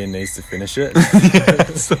the year needs to finish it.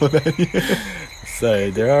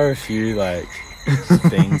 So there are a few like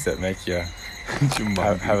things that make you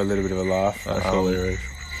have a little bit of a laugh. That's hilarious.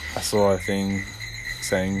 I saw a thing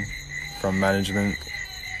saying from management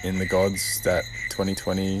in the gods that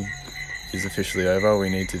 2020 is officially over. We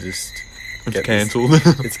need to just It's get cancelled.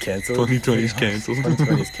 It's cancelled. 2020 is cancelled.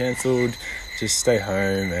 2020 is cancelled. Just stay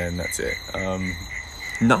home and that's it.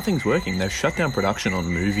 Nothing's working. They've shut down production on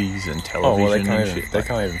movies and Oh television well, they can't and even, shit. they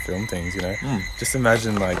can't even film things, you know. Mm. Just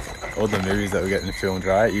imagine like all the movies that were getting filmed,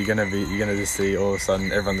 right? You're gonna just see all of a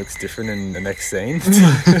sudden everyone looks different in the next scene.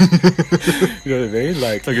 You know what I mean?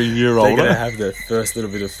 Like Like a year they're older. gonna have the first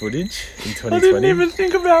little bit of footage in I 2020, didn't even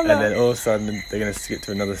think about that. and then all of a sudden they're gonna skip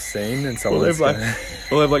to another scene, and Well, someone's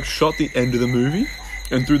they've like shot the end of the movie,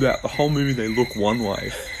 and through the whole movie they look one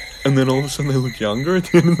way, and then all of a sudden they look younger at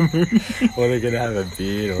the end of the movie. or they're gonna have a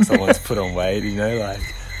beard, or someone's put on weight, you know, like,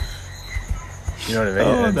 you know what I mean?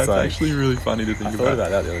 Oh, And that's it's like, actually really funny to think I thought about.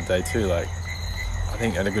 about that the other day too. Like, I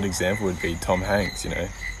think a good example would be Tom Hanks. You know,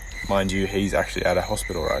 mind you, he's actually out of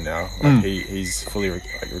hospital right now. Like he's fully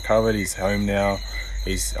recovered. He's home now.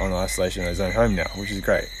 He's on isolation in his own home now, which is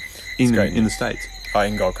great. It's great In the news. States.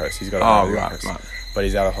 In Gold Coast. He's got a Oh, home in Gold right, Coast. right. But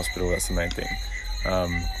he's out of hospital. That's the main thing.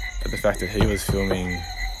 But the fact that he was filming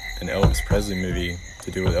an Elvis Presley movie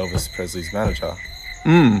to do with Elvis Presley's manager,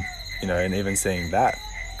 Mm. you know, and even seeing that,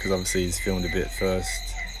 because obviously he's filmed a bit first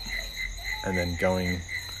and then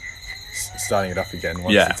starting it up again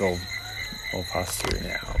once Yeah. it's all passed through.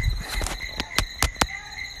 Yeah.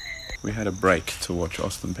 We had a break to watch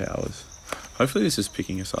Austin Powers. Hopefully this is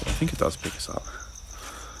picking us up. I think it does pick us up.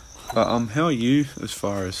 But how are you as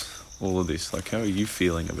far as all of this? Like, how are you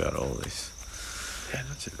feeling about all of this Yeah,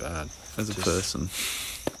 not too bad. as a Just- person?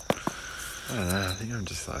 I don't know. I think I'm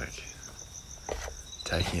just like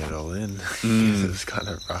taking it all in. Mm. It was kind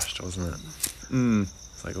of rushed, wasn't it? Mm.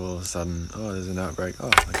 It's like all of a sudden, oh, there's an outbreak. Oh,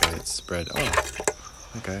 okay, it's spread. Oh,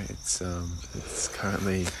 okay, it's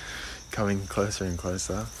currently coming closer and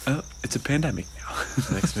closer. It's a pandemic now.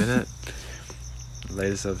 Next minute, the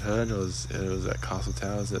latest I've heard was it was at Castle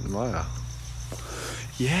Towers at Maya.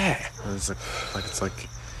 Yeah. And it's like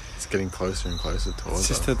it's getting closer and closer towards It's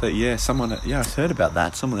just us. that, I heard about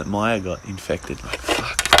that. Someone at Maya got infected. Like,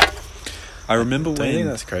 fuck. I remember Don't you think when...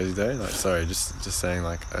 that's crazy though? Like, sorry, just saying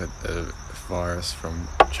like a virus from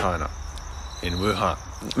China in Wuhan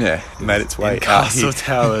Yeah, made its way in Castle out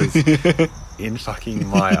Towers in fucking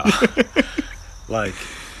Maya. Like,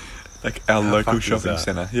 like our How local fucked is shopping that?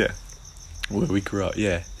 centre. Yeah. Where we grew up.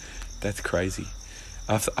 Yeah. That's crazy.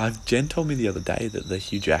 Jen told me the other day that the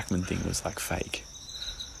Hugh Jackman thing was like fake.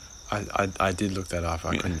 I did look that up.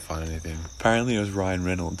 I couldn't find anything. Apparently, it was Ryan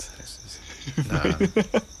Reynolds. Nah.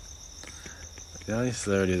 The only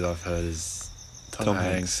celebrities I've heard is Tom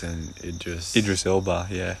Hanks and Idris Elba.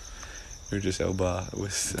 Yeah, Idris Elba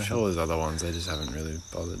was. I'm sure there's other ones. They just haven't really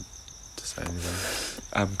bothered to say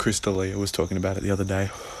anything. Chris D'Elia was talking about it the other day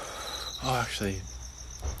Oh, actually,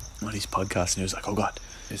 on his podcast, and he was like, "Oh God,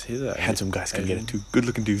 is he the handsome guys can get it too.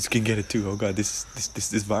 Good-looking dudes can get it too. Oh God, this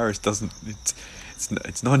virus doesn't.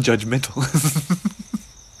 It's non-judgmental."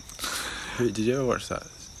 Did you ever watch that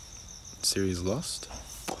series Lost?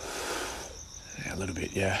 Yeah, a little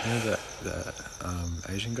bit. Yeah, You know the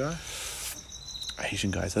Asian guy?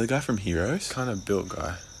 Asian guys. The guy from Heroes. Kind of built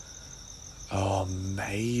guy. Oh,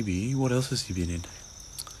 maybe. What else has he been in?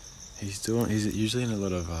 He's usually in a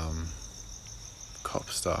lot of cop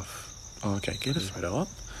stuff. Oh, okay. Get a photo up.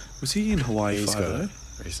 Was he in Hawaii He's got Five-0?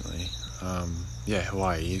 it recently. Yeah,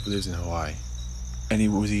 Hawaii. He lives in Hawaii.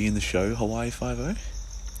 And was he in the show Hawaii Five-0?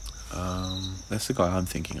 That's the guy I'm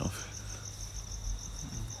thinking of.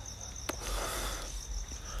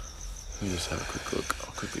 Let me just have a quick look.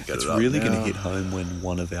 I'll quickly get It's it up really going to now. hit home when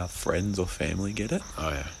one of our friends or family get it. Oh,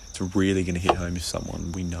 yeah. It's really going to hit home if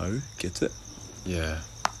someone we know gets it. Yeah.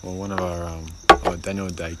 Well, one of our... Daniel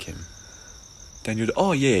Day-Kim. Daniel...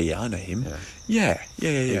 Oh, yeah, I know him. Yeah.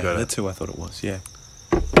 Yeah. got it. That's who I thought it was, yeah.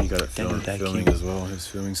 He got it Daniel Day-Kim. filming as well. He was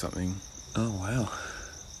filming something. Oh, wow.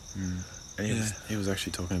 And he was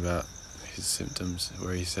actually talking about his symptoms,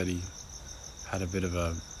 where he said he had a bit of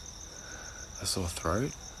a sore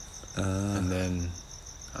throat, and then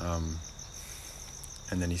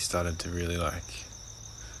he started to really like.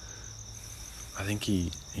 I think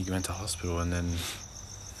he went to hospital, and then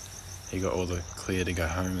he got all the clear to go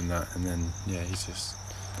home and that, and then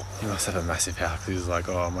he must have a massive house. He was like,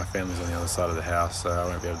 "Oh, my family's on the other side of the house, so I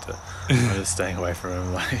won't be able to." I'm just staying away from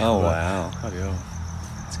him. Like, Oh, wow. Bloody hell.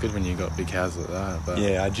 It's good when you got big houses like that, but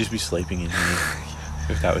Yeah, I'd just be sleeping in here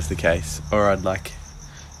if that was the case. Or I'd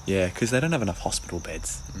yeah, because they don't have enough hospital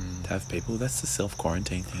beds to have people. That's the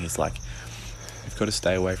self-quarantine thing. It's like, you've got to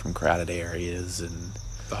stay away from crowded areas and...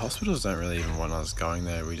 the hospitals don't really even want us going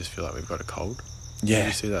there. We just feel like we've got a cold. Yeah. Did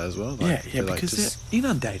you see that as well? Yeah, they're like because they're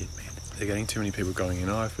inundated, man. they're getting too many people going in.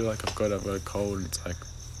 Oh, I feel like I've got a cold. And it's like,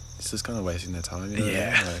 it's just kind of wasting their time. You know?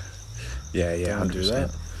 Yeah. Like, Yeah, don't wanna do 100%.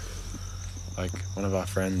 that. Like one of our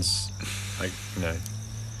friends, like, you know,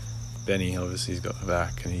 Benny, obviously he's got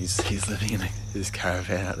back, and he's living in his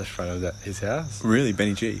caravan at the front of his house. Really,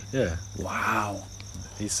 Benny G? Yeah, Wow.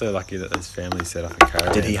 he's so lucky that his family set up a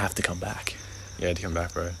caravan. Did he have to come back? Yeah, he had to come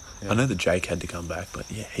back, bro. Yeah. I know that Jake had to come back, but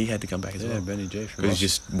yeah, he had to come back as Yeah, well. Benny G from Because he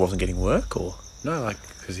just wasn't getting work, or? No, like,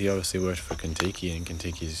 because he obviously worked for Kentucky, and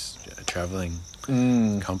Kentucky's a travelling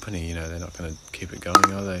company. You know, they're not going to keep it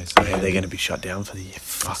going, are they? So Yeah, they're going to be shut down for the year.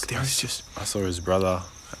 Fuck, there is just... I saw his brother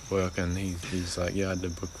at work, and he's like, yeah, I had to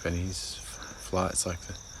book Benny's flights, like,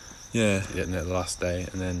 Yeah. getting there the last day,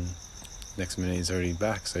 and then next minute he's already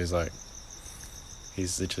back. So he's like,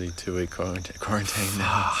 he's literally 2-week quarantine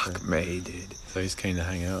now. Fuck me, dude. So he's keen to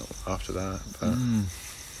hang out after that. But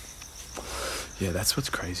Yeah, that's what's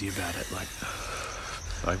crazy about it.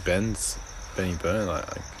 like Benny Byrne, like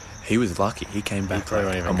He was lucky. He came back probably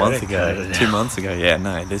like won't a even month go to ago, Canada 2 now. months ago. Yeah,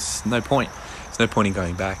 no, there's no point. There's no point in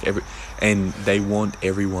going back. And they want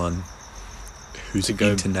everyone who's To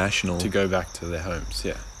go- international, to go back to their homes.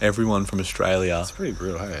 Yeah, everyone from Australia, it's pretty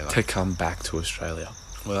brutal. Hey, like, to come back to Australia.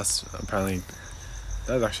 well, that's apparently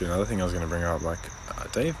that's actually another thing I was going to bring up. Like,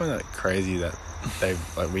 don't you find that crazy that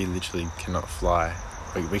we literally cannot fly?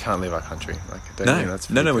 We can't leave our country. Like, don't you think that's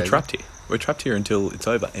No, pretty we're crazy? trapped here. We're trapped here until it's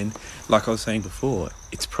over. And like I was saying before,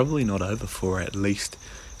 it's probably not over for at least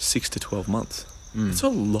 6 to 12 months. It's a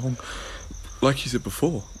long, like you said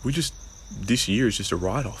before, this year is just a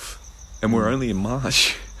write-off. And we're only in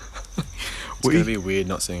March. It's going to be weird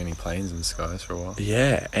not seeing any planes in the skies for a while.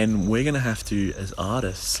 Yeah, and we're going to have to, as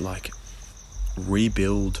artists, like,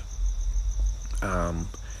 rebuild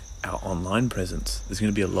our online presence. There's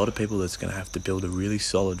going to be a lot of people that's going to have to build a really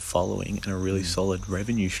solid following and a really solid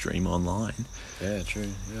revenue stream online, Yeah, true.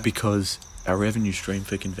 Yeah. because our revenue stream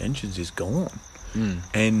for conventions is gone.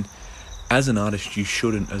 And as an artist, you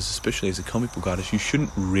shouldn't, especially as a comic book artist, you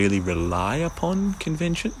shouldn't really rely upon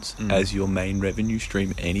conventions as your main revenue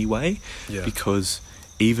stream anyway. Yeah. Because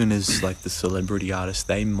even as like the celebrity artists,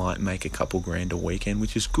 they might make a couple grand a weekend,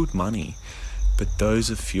 which is good money. But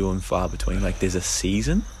those are few and far between. Like, there's a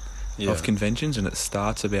season of conventions, and it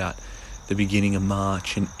starts about the beginning of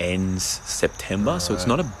March and ends September. So it's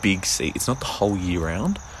not a big it's not the whole year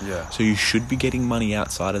round. Yeah. So you should be getting money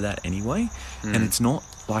outside of that anyway. And it's not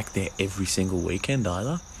like there every single weekend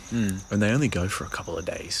either. Mm. And they only go for a couple of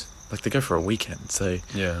days. Like, they go for a weekend, so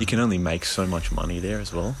Yeah. you can only make so much money there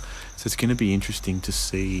as well. So it's going to be interesting to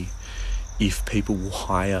see if people will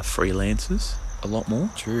hire freelancers a lot more.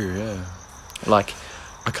 True, yeah. Like,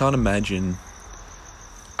 I can imagine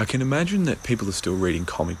that people are still reading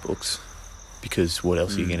comic books, because what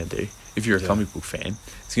else are you going to do? If you're a Yeah. comic book fan,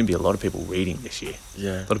 there's going to be a lot of people reading this year.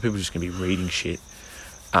 Yeah. A lot of people are just going to be reading shit.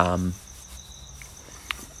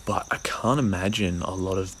 But I can't imagine a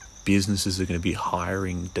lot of businesses are going to be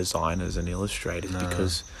hiring designers and illustrators, No.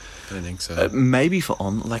 because I don't think so. maybe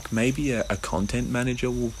maybe a content manager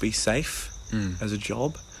will be safe Mm. as a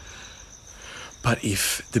job. But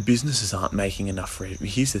if the businesses aren't making enough revenue,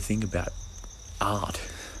 here's the thing about art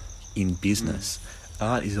in business.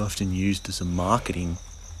 Art is often used as a marketing,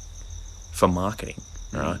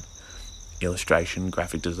 right? Illustration,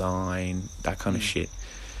 graphic design, that kind of shit.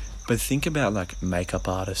 But think about like makeup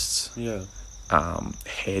artists, Yeah.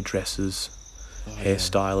 hairdressers, Oh,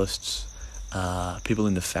 hairstylists, people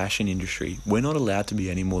in the fashion industry. We're not allowed to be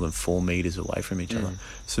any more than 4 meters away from each other.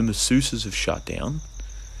 So masseuses have shut down.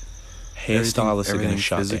 Hairstylists are going to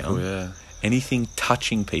shut physical, down. Yeah. Anything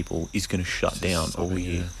touching people is going to shut Just down all stopping,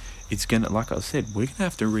 year. yeah. It's going to, like I said, we're going to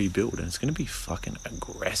have to rebuild, and it's going to be fucking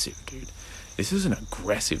aggressive, dude. This is an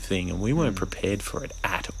aggressive thing, and we weren't prepared for it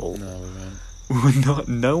at all. No, we weren't.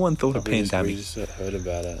 No one thought a Like, we pandemic. just heard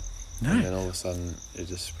about it. No. And then all of a sudden, it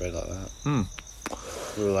just spread like that. Mm.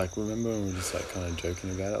 We were like, remember when we were just like kind of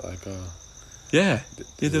joking about it? Like, oh. Yeah.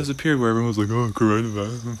 Yeah, there was a period where everyone was like, oh,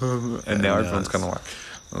 coronavirus. And now now everyone's it's- kind of like,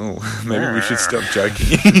 oh, maybe we should stop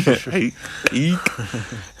joking. Hey, eek.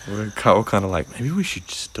 We're kind of like, maybe we should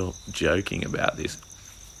stop joking about this.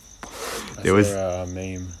 I There was- saw a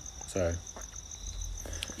meme. Sorry.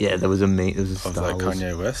 Yeah, there was a meme. There was a Of Star like Wars.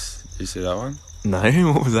 Kanye West. Did you see that one? No,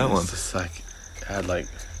 what was that one? It's just like, it had like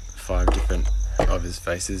 5 different of his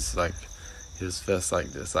faces. Like, he was first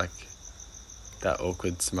like just like that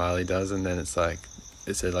awkward smile he does, and then it's like,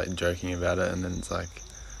 it said like joking about it, and then it's like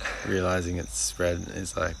realizing it's spread. And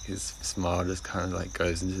it's like his smile just kind of like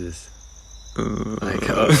goes into this. Like,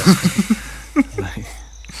 Like,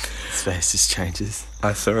 his face just changes.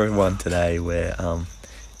 I saw one today where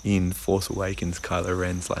in Force Awakens, Kylo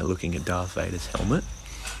Ren's like looking at Darth Vader's helmet,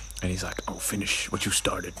 and he's like, "I'll finish what you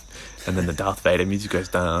started," and then the Darth Vader music goes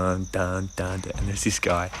dun dun dun, dun. And there's this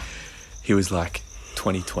guy, he was like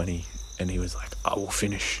 2020, and he was like, "I will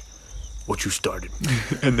finish what you started,"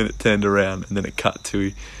 and then it turned around, and then it cut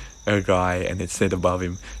to a guy, and it said above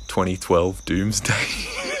him 2012 Doomsday.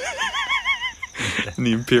 And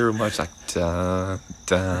the Imperial March like dun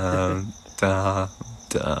dun dun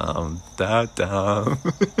dun dun dun.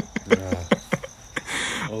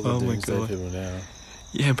 All the Oh my doomsday God. people now.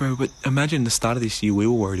 Yeah, bro, but imagine the start of this year we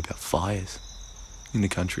were worried about fires in the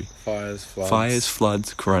country. Fires, floods.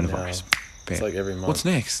 Floods, coronavirus. Bam. It's like every month. What's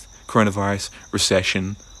next? Coronavirus,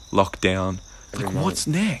 recession, lockdown. Every Like, month. what's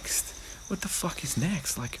next? What the fuck is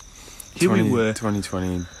next? Like, here we were.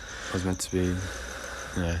 2020 was meant to be,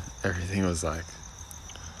 you know, everything was like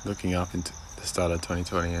looking up into the start of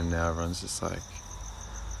 2020, and now everyone's just like,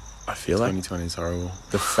 I feel like 2020 is horrible.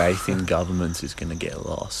 the faith in governments is going to get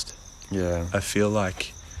lost. Yeah. I feel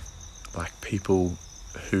like people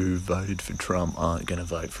who voted for Trump aren't going to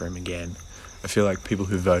vote for him again. I feel like people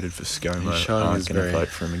who voted for He's ScoMo showing aren't his going to very- vote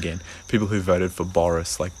for him again. People who voted for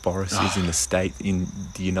Boris, like Boris is in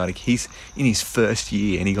the United. He's in his first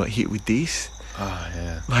year and he got hit with this. Oh,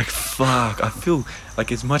 yeah. Like, fuck. I feel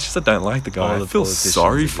like, as much as I don't like the guy, All I the feel politicians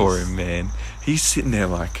sorry are for just- him, man. He's sitting there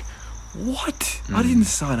like, what? I didn't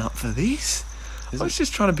sign up for this. I was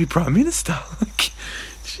just trying to be Prime Minister. Like,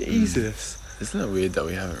 Jesus. Isn't it weird that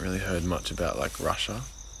we haven't really heard much about like Russia?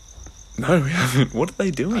 No, we haven't. What are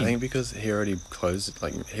they doing? I think because he already closed,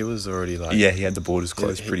 like he was already like Yeah, he had the borders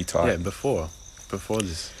closed he- pretty tight. Yeah, before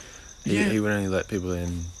this, Yeah. he would only let people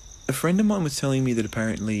in. A friend of mine was telling me that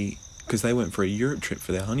apparently, because they went for a Europe trip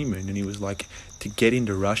for their honeymoon, and he was like, to get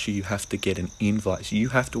into Russia, you have to get an invite. So you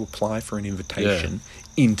have to apply for an invitation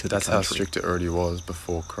into the That's how country. strict it already was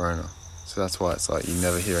before Corona. So that's why it's like you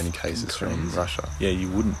never hear any cases from Crazy. Russia. Yeah, you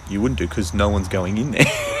wouldn't do, because no one's going in there.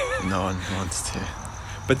 No one wants to.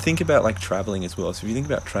 But think about like traveling as well. So if you think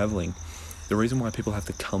about traveling, the reason why people have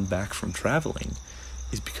to come back from traveling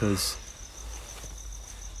is because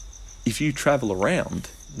if you travel around,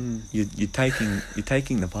 you're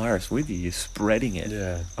taking the virus with you. You're spreading it.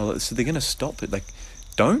 Yeah. Oh, so they're gonna stop it. Like,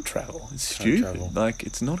 don't travel. It's Don't stupid. travel. Like,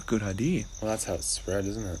 it's not a good idea. Well, that's how it's spread,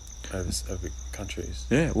 isn't it? Over countries.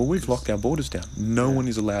 Yeah. Well, we've locked our borders down. No Yeah. one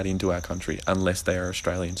is allowed into our country unless they are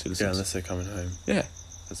Australian citizens. Yeah, unless they're coming home. Yeah.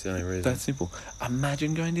 That's the only reason. That's simple.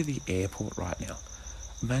 Imagine going to the airport right now.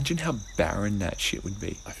 Imagine how barren that shit would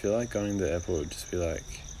be. I feel like going to the airport would just be like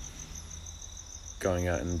going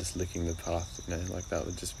out and just licking the path, you know, like that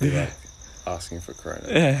would just be Yeah. like asking for corona.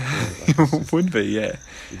 Yeah, it would be, yeah.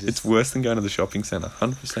 You It's just- worse than going to the shopping centre,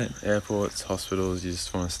 100%. Airports, hospitals, you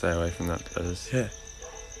just want to stay away from that Yeah.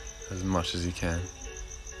 as much as you can.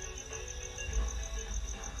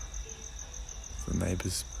 The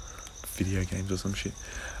neighbours' video games or some shit.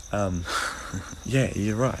 Yeah,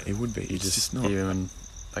 you're right, it would be. You It's just just not... even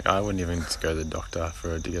like I wouldn't even go to the doctor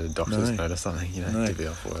to get a doctor's No. note or something, you know, No. to be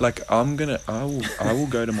off work. Like, I will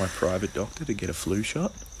go to my private doctor to get a flu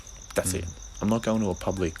shot. That's it. I'm not going to a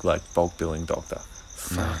public, like, bulk billing doctor.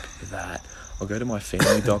 Fuck that. I'll go to my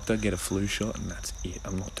family doctor, get a flu shot, and that's it.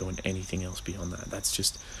 I'm not doing anything else beyond that. That's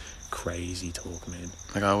just crazy talk, man.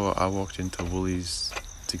 Like I walked into Woolies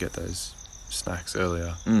to get those snacks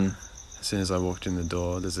earlier. As soon as I walked in the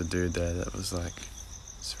door, there's a dude there that was like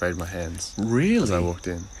sprayed my hands Really? as I walked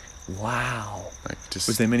in. Wow. Like just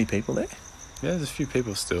Was there many people there? yeah, there's a few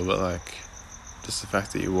people still, but like just the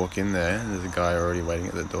fact that you walk in there and there's a guy already waiting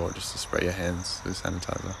at the door just to spray your hands with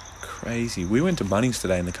sanitizer. Crazy. We went to Bunnings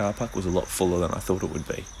today and the car park was a lot fuller than I thought it would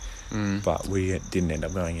be. But we didn't end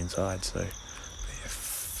up going inside, so... Yeah,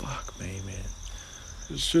 fuck me, man.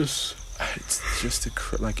 It's just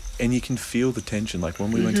like... And you can feel the tension, like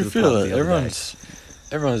when we went to the pub the other day.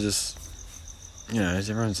 Everyone's just, you know,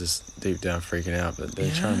 everyone's just deep down freaking out, but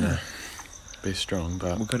they're trying to be strong.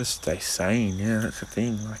 But We've got to stay sane, yeah, that's the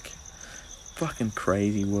thing, like... Fucking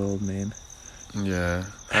crazy world, man. yeah,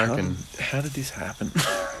 I reckon. How did this happen?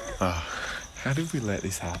 Oh, How did we let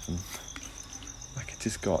this happen? Like, it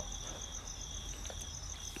just got...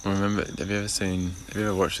 I remember. Have you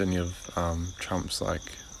ever watched any of Trump's like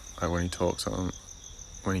when he talks on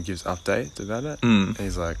when he gives updates about it? And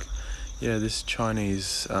he's like, yeah, this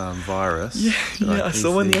Chinese virus. Yeah, like, I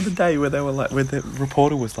saw one the other day where they were like, where the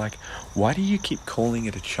reporter was like, "Why do you keep calling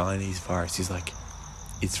it a Chinese virus?" He's like,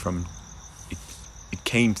 "It's from, it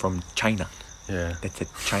came from China. Yeah, That's a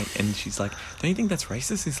China." And she's like, "Don't you think that's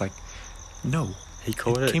racist?" He's like, "No, he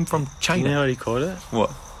called it. came from Do China." you know what he called it?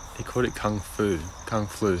 What? He called it kung flu.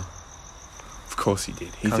 Of course he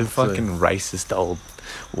did. He's Kung a flu. fucking racist old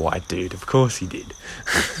white dude. Of course he did.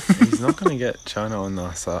 He's not gonna get China on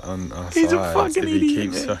our side. He's a fucking if he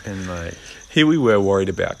idiot, keeps man. fucking like. Here we were worried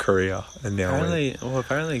about Korea, and now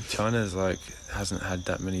Apparently China's like hasn't had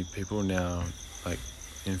that many people now like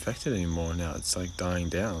infected anymore. Now it's like dying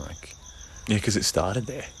down. Like, yeah, because it started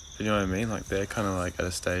there. you know what I mean? Like they're kind of like at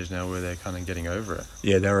a stage now where they're kind of getting over it.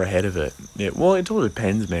 Yeah, they were ahead of it. Yeah, well, it all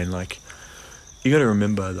depends, man. Like, you got to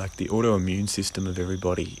remember, like, the autoimmune system of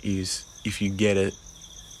everybody is if you get it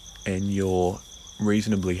and you're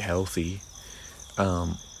reasonably healthy,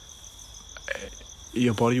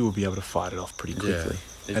 your body will be able to fight it off pretty quickly.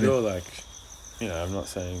 If And you're like, you know, I'm not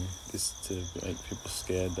saying this to make people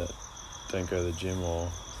scared that don't go to the gym or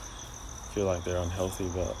feel like they're unhealthy,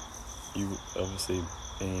 but you obviously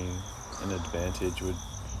being an advantage would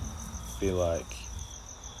be like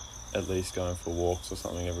at least going for walks or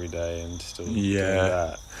something every day and still doing Yeah.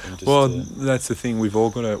 that. And just Well, to that's the thing. We've all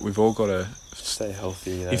got to. stay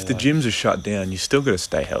healthy. You know, If the like, gyms are shut down, you still got to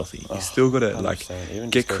stay healthy. You still got to 100%. Even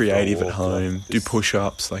get just go for a creative at walk, home, like, do this-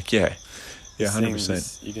 push-ups. Like, yeah, this thing, 100%.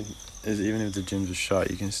 this- You can, even if the gyms are shut,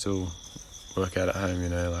 you can still work out at home. You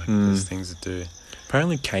know, like Mm. there's things to do.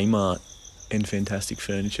 Apparently, Kmart and Fantastic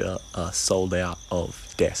Furniture are sold out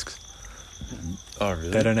of desks. Oh really?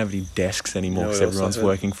 They don't have any desks anymore You know because what else I everyone's heard?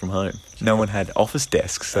 working from home. No one had office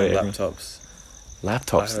desks, so And everyone- laptops.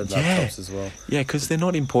 laptops. I heard Yeah, laptops as well. yeah, because they're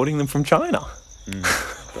not importing them from China.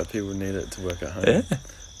 But people need it to work at home. Yeah.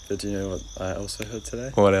 But do you know what I also heard today?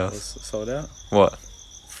 What Was else? sold out? What?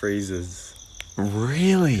 Freezers.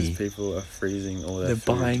 Really? Because people are freezing all their They're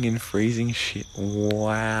food. buying and freezing shit.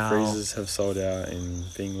 Wow. Freezers have sold out in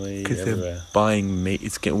Bingley, Because everywhere. they're buying meat.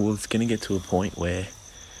 It's going to get to a point where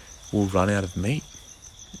we'll run out of meat.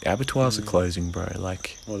 Abattoirs are closing, bro.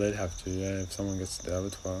 Like, Well, they'd have to, yeah, if someone gets to the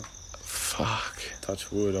abattoir. fuck.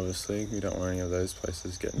 Touch wood, obviously. We don't want any of those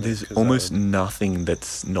places getting it, There's 'cause that almost would- nothing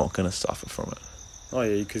that's not going to suffer from it. Oh,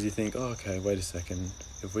 yeah, because you think, oh, okay, wait a second.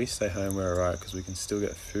 If we stay home, we're alright, because we can still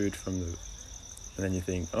get food from the... And then you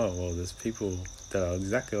think, oh, well, there's people that are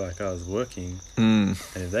exactly like us working, and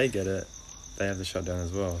if they get it, they have to shut down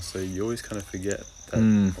as well. So you always kind of forget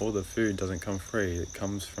that all the food doesn't come free. It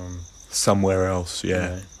comes from... Somewhere else, yeah.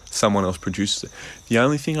 You know, Someone else produces it. The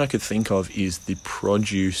only thing I could think of is the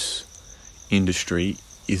produce industry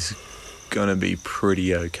is going to be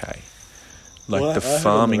pretty okay. Like, Well, the I heard on the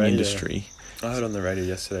farming radio- industry. I heard on the radio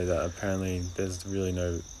yesterday that apparently there's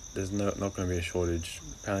not going to be a shortage.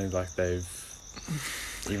 Apparently, like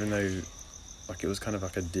even though like, it was kind of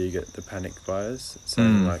like a dig at the panic buyers,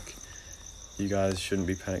 saying like, you guys shouldn't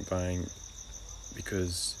be panic buying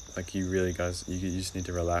because, like, you just need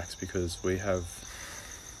to relax, because we have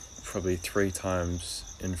probably 3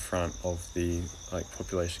 times in front of the, like,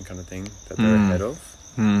 population kind of thing that they're ahead of.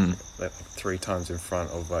 Like 3 times in front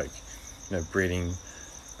of, like, you know, breeding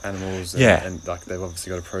animals, and like, they've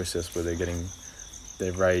obviously got a process where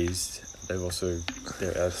they're raised. They're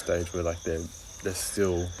at a stage where, like, they're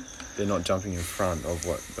not jumping in front of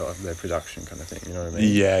what their production kind of thing, you know what I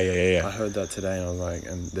mean? Yeah. I heard that today, and I was like,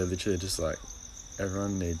 and they're literally just like,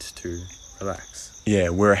 everyone needs to relax. Yeah,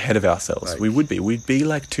 we're ahead of ourselves. Like, we'd be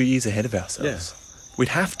like 2 years ahead of ourselves. Yeah. We'd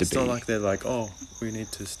have to It's be. not like they're like, oh, we need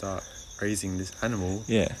to start raising this animal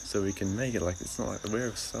so we can make it. Like, it's not like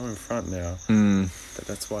we're so in front now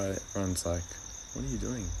that's why everyone's like, what are you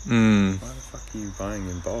doing? Why the fuck are you buying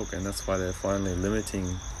in bulk? And that's why they're finally limiting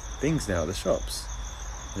things now at the shops.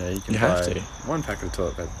 You know, you can buy 1 packet of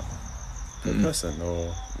toilet paper per person,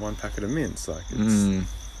 or 1 packet of mints. Like,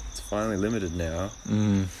 it's finally limited now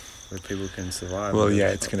where people can survive. Well, yeah,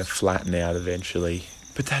 it's going to flatten out eventually.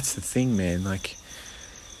 But that's the thing, man. Like,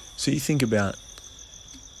 so you think about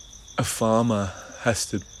a farmer has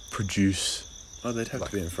to produce... Oh, they'd have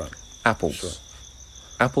to be in front. Apples. Sure.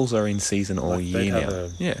 Apples are in season all year now.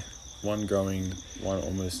 One growing, one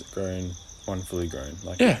almost grown, one fully grown.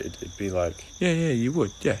 Like, it'd be like... Yeah, you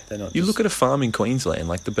would, yeah. They're not you look at a farm in Queensland,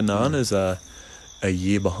 like, the bananas are a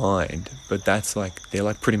year behind, but that's like, they're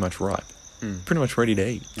like pretty much ripe. Pretty much ready to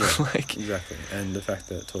eat. Yeah, like, exactly. And the fact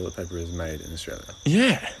that toilet paper is made in Australia.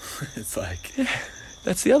 Yeah. It's like... Yeah.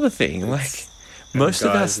 That's the other thing. Like, most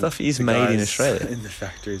of our stuff is made in Australia. In the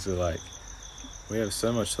factories are like, we have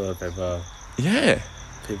so much toilet paper. Yeah.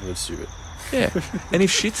 People are stupid. Yeah. And if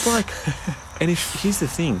shit's like... here's the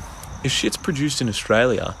thing. If shit's produced in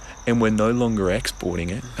Australia and we're no longer exporting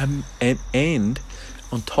it, and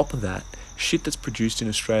on top of that, shit that's produced in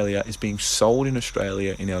Australia is being sold in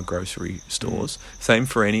Australia in our grocery stores. Same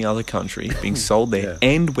for any other country, being sold there,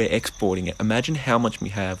 and we're exporting it. Imagine how much we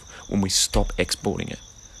have when we stop exporting it.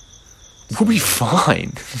 We'll be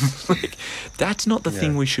fine. Like, that's not the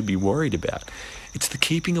thing we should be worried about. It's the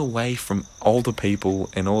keeping away from older people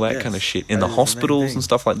and all that kind of shit in the hospitals and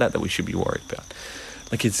stuff like that we should be worried about.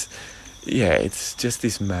 Like, it's just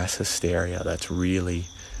this mass hysteria that's really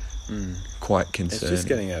quite concerning. It's just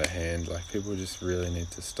getting out of hand. Like, people just really need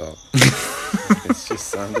to stop.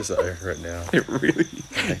 I'm just over it now. It really,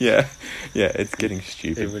 it's getting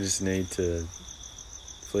stupid. People just need to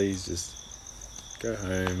please just go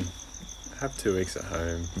home, have 2 weeks at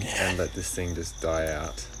home, and let this thing just die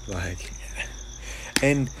out. Like,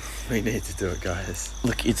 and we need to do it, guys.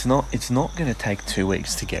 Look, it's not going to take 2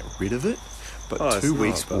 weeks to get rid of it, but 2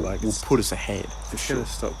 weeks will put us ahead. It's going to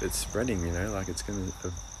stop it spreading, you know. Like, it's going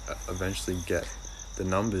to eventually get the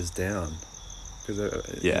numbers down, because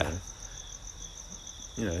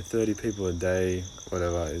you know, 30 people a day,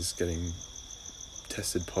 whatever, is getting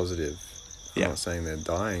tested positive. I'm not saying they're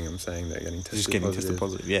dying. I'm saying they're getting tested just getting positive. tested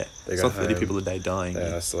positive. Yeah, it's not 30 people a day dying.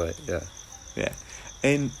 They isolate. Yeah.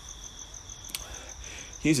 And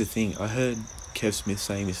here's the thing. I heard Kev Smith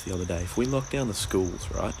saying this the other day. If we lock down the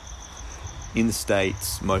schools, right, in the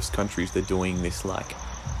States, most countries, they're doing this, like,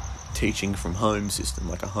 teaching from home system,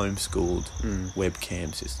 like a homeschooled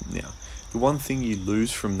webcam system. Now, the one thing you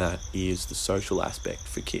lose from that is the social aspect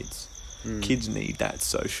for kids. Kids need that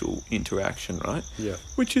social interaction, right? Yeah.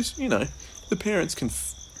 Which is, you know, the parents can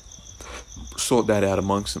sort that out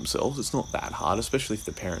amongst themselves. It's not that hard, especially if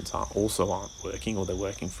the parents aren't working, or they're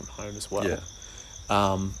working from home as well. Yeah.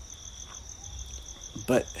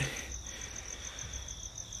 But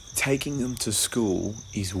taking them to school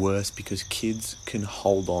is worse, because kids can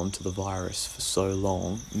hold on to the virus for so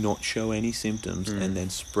long, not show any symptoms, and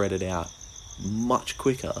then spread it out much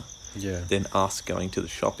quicker than us going to the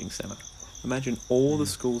shopping centre. Imagine all the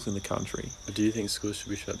schools in the country. Do you think schools should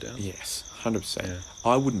be shut down? Yes, 100%. Yeah.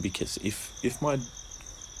 I wouldn't be if my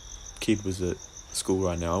kid was at school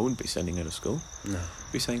right now, I wouldn't be sending her to school. No.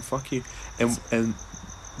 I'd be saying, fuck you. And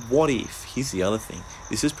what if, here's the other thing,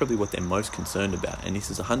 this is probably what they're most concerned about, and this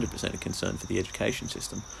is 100% a concern for the education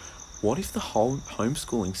system. What if the whole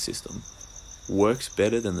homeschooling system works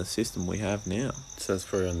better than the system we have now? So that's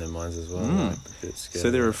probably on their minds as well. Like, a bit scared. So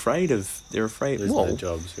they're afraid losing their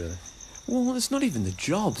jobs, really. Well, it's not even the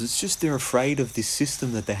jobs. It's just they're afraid of this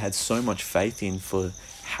system that they had so much faith in for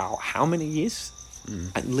how many years?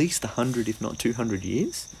 At least 100, if not 200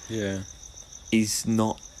 years. Yeah. Is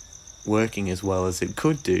not working as well as it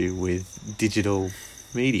could do with digital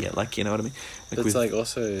media. Like, you know what I mean? It's like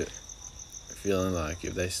also feeling like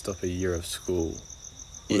if they stop a year of school,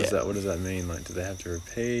 What does that mean? Like, do they have to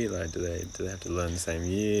repeat? Like, do they have to learn the same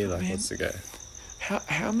year? Like, what's the go?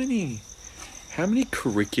 How many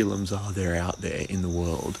curriculums are there out there in the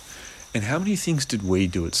world, and how many things did we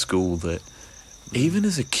do at school that, even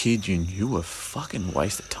as a kid, you knew were fucking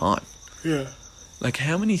waste of time? Yeah. Like,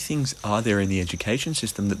 how many things are there in the education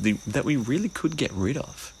system that we really could get rid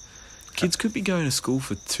of? Kids could be going to school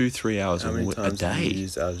for 2-3 hours How many a times have day. you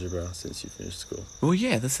used algebra since you finished school? Well,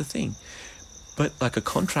 yeah, that's the thing. But like a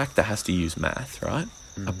contractor has to use math, right?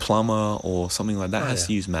 A plumber or something like that has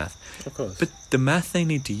to use math. Of course. But the math they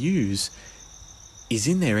need to use is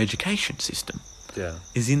in their education system, yeah.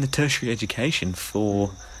 is in the tertiary education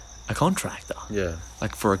for a contractor. Yeah.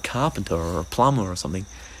 Like for a carpenter or a plumber or something,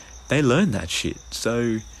 they learn that shit.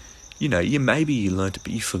 So, you maybe you learnt it,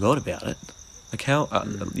 but you forgot about it. Like how,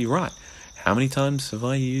 you're right. How many times have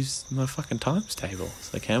I used my fucking times tables?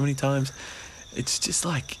 Like how many times? It's just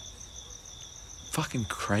like fucking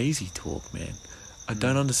crazy talk, man. I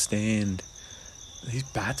don't understand. These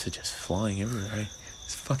bats are just flying everywhere. Eh?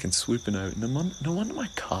 It's fucking swooping over. No wonder my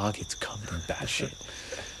car gets covered in bat shit.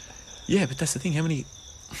 Yeah, but that's the thing.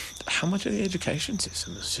 How much of the education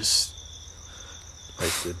system is just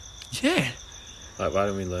Wasted. Yeah. Like, why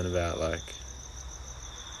don't we learn about, like,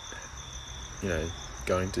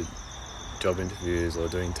 going to job interviews or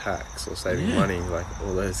doing tax or saving money, like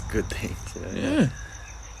all those good things,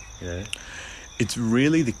 Yeah. It's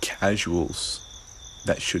really the casuals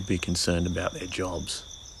that should be concerned about their jobs.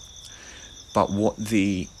 But what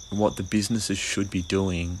the businesses should be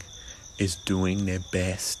doing is doing their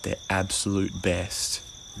best, their absolute best,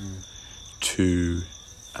 to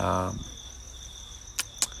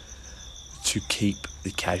keep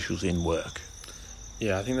the casuals in work.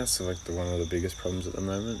 Yeah, I think that's like one of the biggest problems at the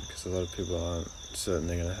moment, because a lot of people aren't certain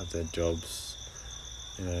they're going to have their jobs.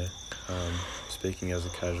 Speaking as a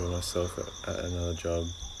casual myself at another job,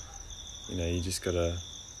 you just got to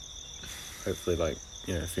hopefully, like,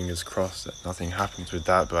 fingers crossed that nothing happens with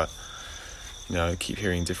that, but I keep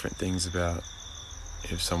hearing different things about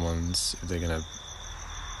if they're going to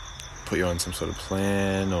put you on some sort of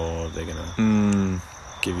plan, or if they're going to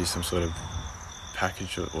give you some sort of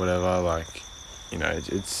package or whatever. Like,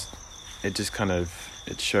 it just kind of,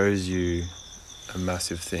 it shows you a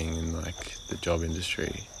massive thing in, like, the job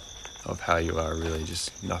industry of how you are really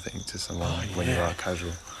just nothing to someone when you are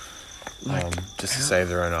casual. Like, just to save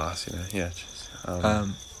their own ass, Yeah.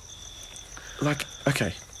 Like,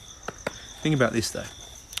 okay. Think about this though.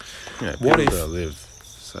 Yeah. What if? Gotta live.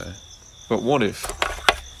 So. But what if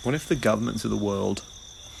the governments of the world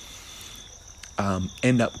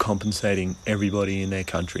end up compensating everybody in their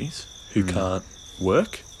countries who can't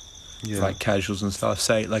work? Yeah. Like casuals and stuff.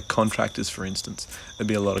 Say, like contractors, for instance. There'd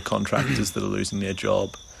be a lot of contractors that are losing their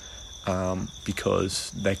job because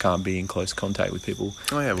they can't be in close contact with people.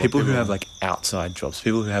 Oh, yeah, people who have like outside jobs,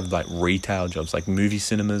 people who have like retail jobs, like movie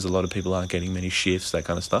cinemas. A lot of people aren't getting many shifts, that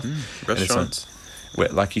kind of stuff. Restaurants.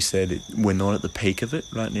 Like you said, we're not at the peak of it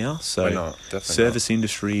right now. So We're not, definitely service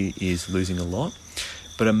industry is losing a lot.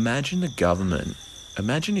 But imagine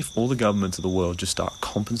if all the governments of the world just start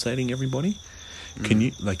compensating everybody. Can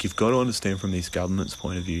you, like, you've got to understand from these governments'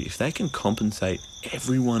 point of view, if they can compensate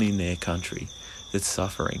everyone in their country that's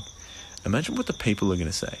suffering, imagine what the people are going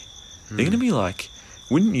to say. They're going to be like,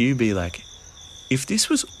 wouldn't you be like,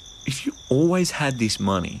 if you always had this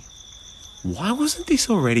money, why wasn't this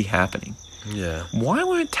already happening? Yeah. Why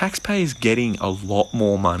weren't taxpayers getting a lot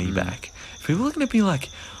more money back? People are going to be like,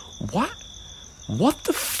 what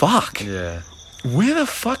the fuck? Yeah. Where the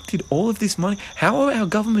fuck did all of this money... How are our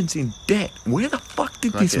governments in debt? Where the fuck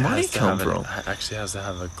did this money come from? It actually has to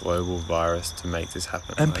have a global virus to make this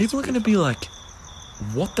happen. And people are going to be like,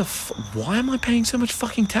 what the why am I paying so much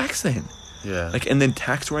fucking tax then? Yeah. Like, and then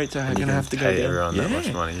tax rates are going to have to go down. Everyone that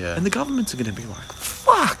much money, yeah. And the governments are going to be like,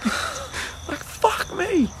 fuck! Like, fuck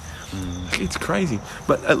me! Like, it's crazy.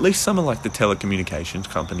 But at least some of, like, the telecommunications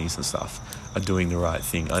companies and stuff are doing the right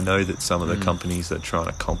thing. I know that some of the companies are trying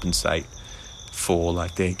to compensate for,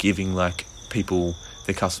 like, they're giving, like, people,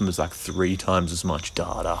 their customers, like, 3 times as much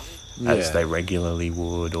data as they regularly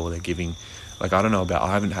would, or they're giving, like, I don't know about,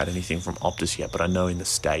 I haven't had anything from Optus yet, but I know in the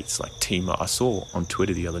States, like, I saw on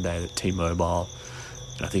Twitter the other day that T-Mobile,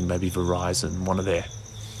 and I think maybe Verizon, one of their,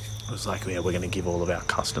 was like, yeah, we're going to give all of our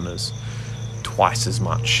customers twice as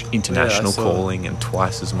much international calling and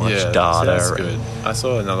twice as much data. So that's good. I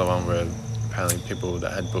saw another one where apparently people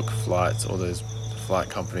that had booked flights, all those flight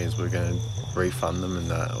companies were going to refund them and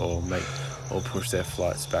that, or push their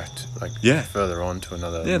flights back to, like, further on to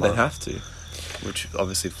another month. They'd have to. which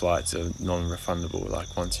obviously flights are non-refundable.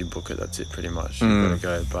 Like once you book it, that's it pretty much. You've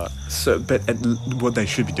got to go. But What they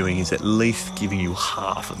should be doing is at least giving you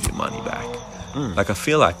half of your money back. Like I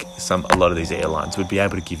feel like a lot of these airlines would be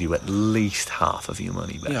able to give you at least half of your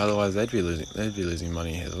money back. yeah, otherwise they'd be losing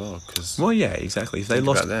money as well. Cause Well, yeah, exactly. If they Think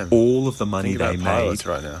lost about them. all of the money think they about made, pilots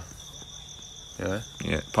right now. You know?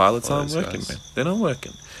 yeah, pilots All aren't those working, guys. man. They're not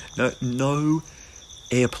working. No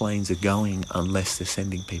airplanes are going unless they're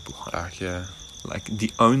sending people home. Back, yeah. Like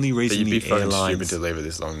the only But reason you'd be the fucking airlines stupid to leave it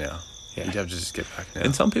this long now. Yeah. You'd have to just get back now.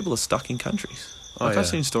 and some people are stuck in countries. Oh, Like yeah. I've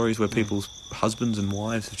seen stories where people's husbands and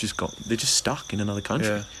wives have they're just stuck in another country.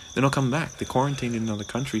 Yeah. They're not coming back. They're quarantined in another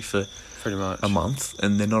country for Pretty much. a month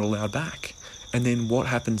and they're not allowed back. And then what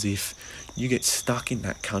happens if you get stuck in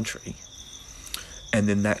that country and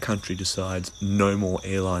then that country decides no more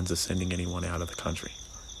airlines are sending anyone out of the country?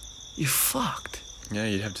 You're fucked. Yeah,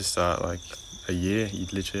 you'd have to start like a year.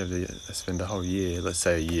 You'd literally have to spend a whole year. Let's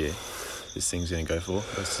say a year. This thing's going to go for.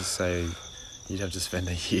 Let's just say you'd have to spend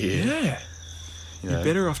a year. Yeah. You You're know?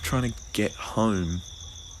 better off trying to get home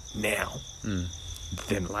now Mm.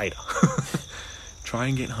 than later. Try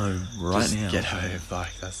and get home right Just now. get home.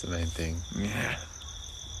 Like that's the main thing. Yeah.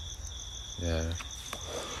 Yeah.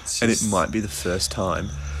 It's And it just- might be the first time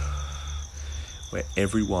where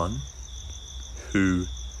everyone who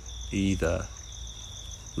either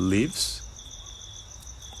lives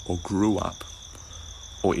or grew up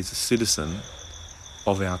or is a citizen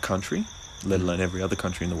of our country, let alone every other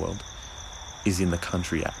country in the world, is in the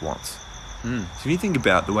country at once. Mm. So if you think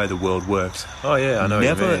about the way the world works, Oh yeah, I know.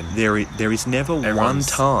 never what you mean. there is never one Everyone's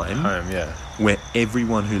time home. Yeah. where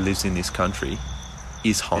everyone who lives in this country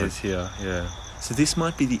is home. It's here. Yeah. So this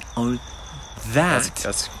might be the only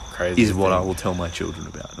That's crazy. is to what I think. will tell my children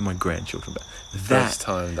about and my grandchildren about. First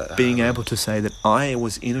time that being happened. able to say that I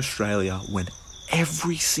was in Australia when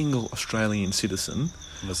every single Australian citizen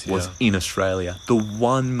was was here. in Australia. The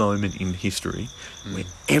one moment in history where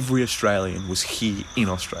every Australian was here in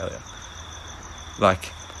Australia.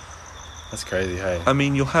 Like, That's crazy. Hey. I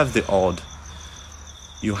mean, you'll have the odd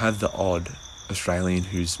Australian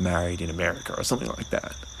who's married in America or something like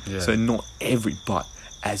that. Yeah. So not every, but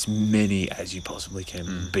as many as you possibly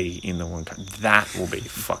can be in the one country. That will be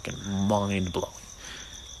fucking mind blowing.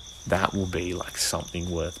 That will be like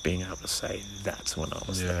something worth being able to say. That's when I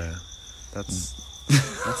was there. Yeah.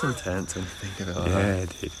 That's intense when you think about Yeah,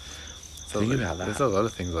 that. dude. So Think about that. There's a lot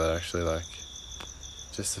of things that actually like,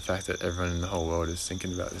 just the fact that everyone in the whole world is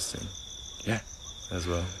thinking about this thing Yeah. as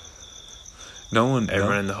well. No one.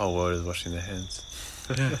 Everyone in the whole world is washing their hands.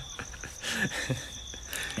 Yeah.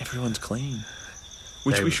 Everyone's clean,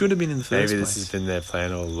 which we Maybe- should have been in the first Maybe place. this has been their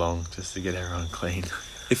plan all along, just to get everyone clean.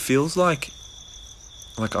 It feels like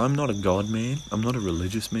I'm not a god man, I'm not a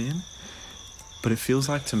religious man, but it feels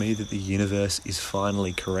like to me that the universe is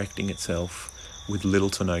finally correcting itself with little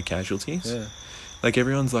to no casualties. Yeah. Like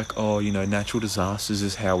everyone's like, oh, you know, natural disasters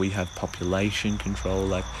is how we have population control.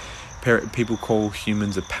 Like people call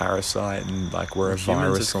humans a parasite and like we're a Humans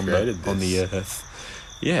virus have on created the this.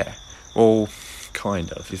 earth. Yeah, well,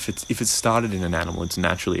 kind of. If it's started in an animal, it's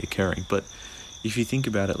naturally occurring. But if you think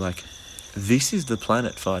about it, like this is the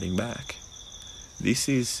planet fighting back. This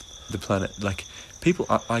is the planet. Like people,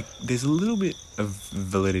 like there's a little bit of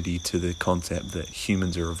validity to the concept that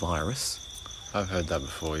humans are a virus. I've heard that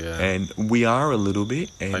before, yeah. And we are a little bit,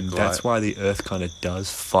 and Like that's why the Earth kind of does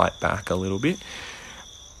fight back a little bit.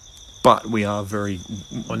 But we are very...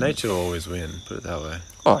 Well, nature will always win, put it that way.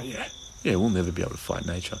 Oh, yeah. Yeah, we'll never be able to fight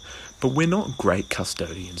nature. But we're not great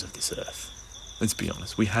custodians of this Earth. Let's be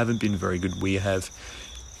honest. We haven't been very good. We have,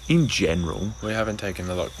 in general... We haven't taken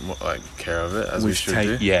a lot more, care of it as we should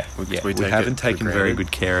do. Yeah, We we take haven't it for taken very granted.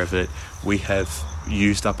 good care of it. We have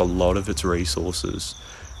used up a lot of its resources.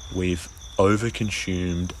 We've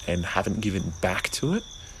overconsumed and haven't given back to it.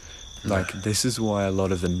 Like this is why a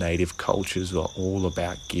lot of the native cultures are all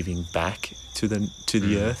about giving back to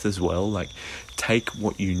the earth as well. Like take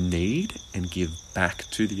what you need and give back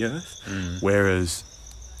to the earth. Whereas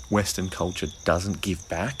Western culture doesn't give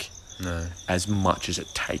back No. as much as it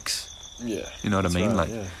takes. Yeah. You know what I That's mean? right, Like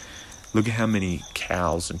yeah. look at how many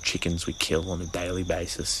cows and chickens we kill on a daily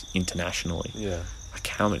basis internationally. Yeah. Like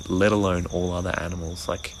how many, let alone all other animals.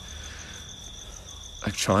 Like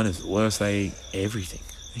China's the worst. They eat everything.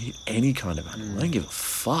 They eat any kind of animal. They don't give a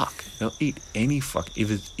fuck. They'll eat any fuck. If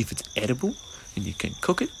it's edible and you can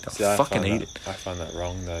cook it, they'll See, I fucking find eat that- it. I find that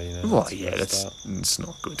wrong, though. You know. Well, that's yeah, messed that's up. it's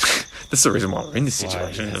not good. That's the reason why we're in this That's why-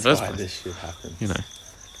 situation in the that's first why place. this shit happens. You know,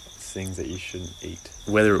 It's things that you shouldn't eat.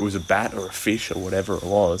 whether it was a bat or a fish or whatever it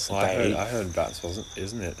was. Well, they eat. I heard bats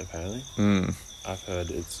isn't it? Apparently. I've heard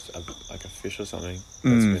it's like a fish or something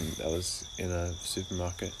that was in a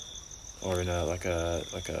supermarket or in a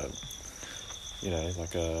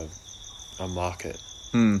market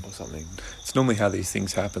or something. It's normally how these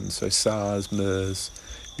things happen. So SARS, MERS,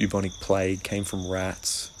 bubonic plague came from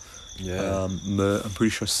rats. Yeah. I'm pretty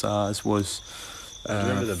sure SARS was Do you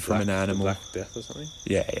remember the from an animal. Black Death or something?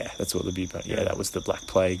 Yeah, that's what the bubonic. Yeah, Yeah. that was the Black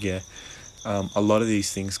Plague. Yeah, a lot of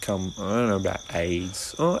these things come. I don't know about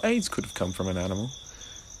AIDS. Oh, AIDS could have come from an animal.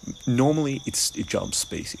 Normally, it jumps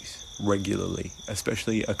species regularly,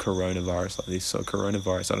 especially a coronavirus like this. So a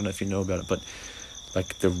coronavirus, I don't know if you know about it, but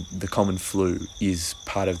like the common flu is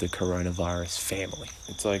part of the coronavirus family.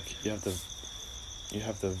 It's like you have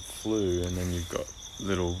the flu, and then you've got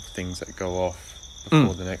little things that go off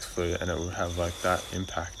before the next flu, and it will have like that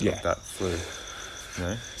impact of that flu. You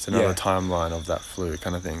know, it's another timeline of that flu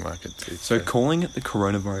kind of thing. Like it's so calling it the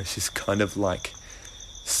coronavirus is kind of like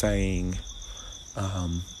saying,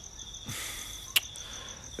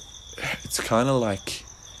 it's kind of like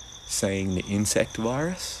saying the insect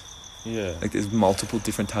virus. yeah, Like there's multiple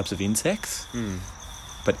different types of insects,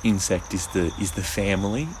 but insect is the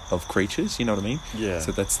family of creatures. You know what I mean? yeah.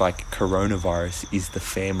 So that's like coronavirus is the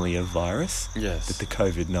family of virus Yes. that the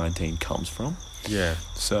COVID-19 comes from. Yeah.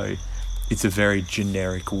 So it's a very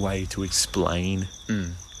generic way to explain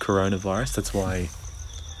coronavirus. That's why,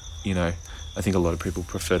 you know, I think a lot of people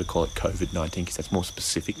prefer to call it COVID-19 because that's more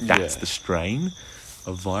specific. That's the strain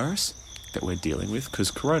of virus that we're dealing with, because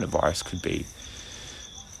coronavirus could be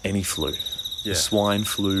any flu. Yeah. Swine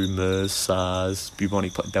flu, MERS, SARS,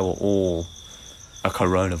 bubonic plague, they were all a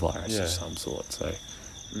coronavirus of some sort. So,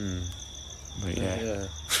 but Yeah.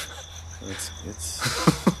 It's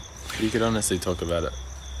you could honestly talk about it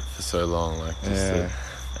for so long, like just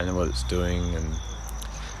and what it's doing, and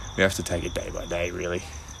we have to take it day by day, really.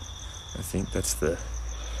 I think that's the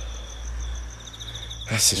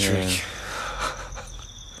trick.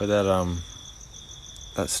 But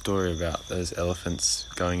that story about those elephants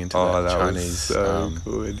going into Oh, that that Chinese was so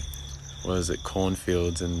good. what was it,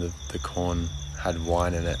 cornfields, and the corn had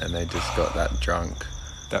wine in it, and they just got that drunk.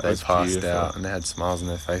 That They was passed beautiful. out, and they had smiles on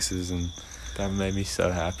their faces, and That made me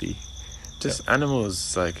so happy. just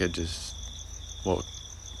animals are just what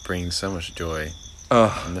brings so much joy,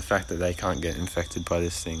 Oh, and the fact that they can't get infected by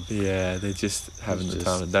this thing. yeah, they're just having the just-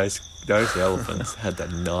 time of those elephants had the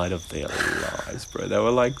night of their lives, bro. They were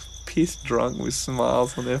like pissed drunk with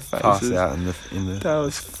smiles on their faces. Pass out in the That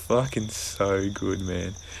was fucking so good,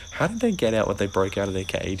 man. How did they get out? What, they broke out of their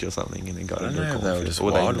cage or something and then got I don't into a know if they were cornfield? just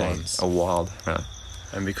Or wild ones. A wild, huh?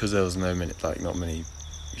 And because there was not many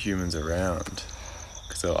humans around,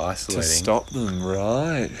 because they were To isolating, stop them,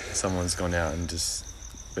 right? someone's gone out and just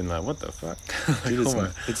been like, "What the fuck?" Dude,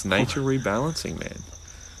 Like, it's nature rebalancing, man.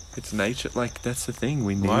 It's nature, like, that's the thing.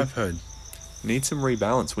 We well, I've heard need some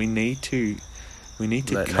rebalance. We need to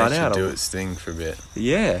let cut nature out do a, its thing for a bit.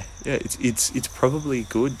 Yeah. It's probably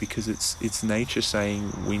good because it's nature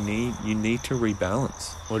saying you need to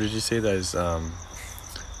rebalance. Well, did you see those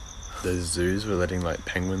zoos were letting like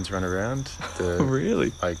penguins run around?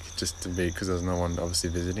 Really? Like just to be, because there was no one obviously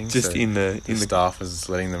visiting. Just so in the staff was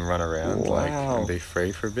letting them run around like Wow. and be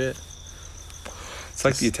free for a bit. It's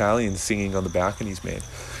like the Italians singing on the balconies, man.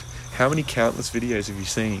 How many countless videos have you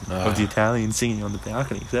seen of the Italians singing on the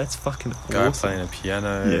balconies? That's fucking Guy awesome. playing a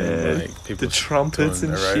piano, Yeah, and like people the trumpets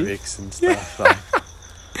doing and shit. aerobics and stuff. Like,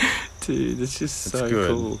 Dude, it's just so good.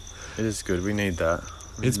 cool. it is good. We need that.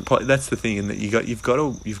 It's that's the thing, and that you've got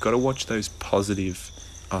to watch those positive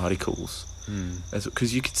articles,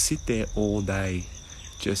 because you could sit there all day,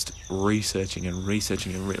 just researching and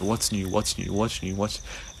what's new,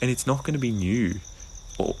 and it's not going to be new,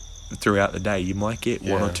 or throughout the day. You might get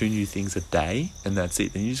one or two new things a day, and that's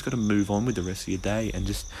it. Then you just got to move on with the rest of your day and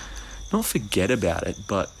just not forget about it,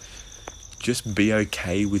 but just be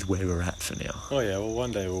okay with where we're at for now. Oh yeah. Well,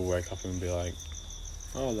 one day we'll wake up and be like,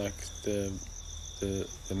 oh, like the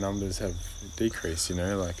numbers have decreased. You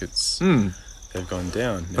know, like they've gone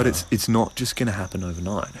down. But now. it's not just going to happen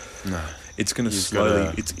overnight. no. It's going to You've slowly.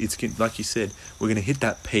 gotta- It's like you said, we're going to hit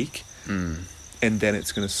that peak, and then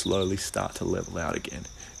it's going to slowly start to level out again.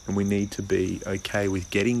 And we need to be okay with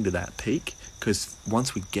getting to that peak, because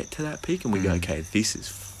once we get to that peak and we go, okay, this is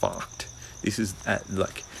fucked. This is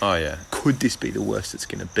like, Oh yeah. could this be the worst it's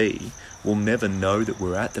going to be? We'll never know that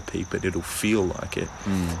we're at the peak, but it'll feel like it.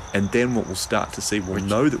 And then what we'll start to see, we'll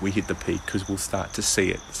know that we hit the peak because we'll start to see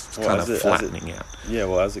it kind of flattening out. Yeah,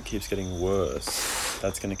 well, as it keeps getting worse,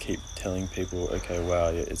 that's going to keep telling people, okay, wow,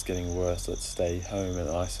 it's getting worse. Let's stay home and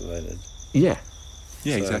isolated. Yeah.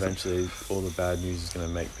 Yeah, So exactly. eventually, all the bad news is going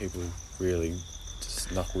to make people really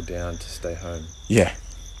just knuckle down to stay home. Yeah.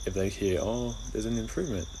 if they hear, oh, there's an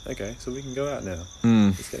improvement, okay, so we can go out now.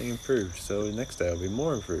 It's getting improved, so the next day it'll be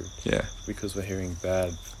more improved. Yeah. Because we're hearing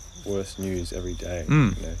bad, worse news every day.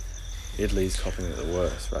 Mm. You know, Italy's copping at the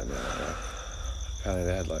worst right now. Like, apparently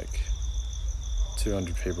they had like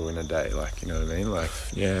 200 people in a day. Like, you know what I mean? Like,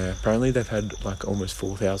 Yeah. Apparently they've had like almost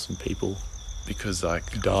 4,000 people. because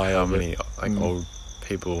like Die how of it. many like old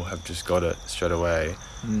people have just got it straight away,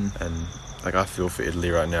 and like I feel for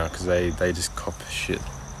Italy right now because they just cop shit,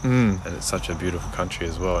 and it's such a beautiful country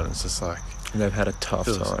as well, and it's just like And they've had a tough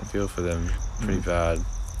time. feel for them pretty bad.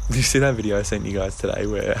 Did you see that video I sent you guys today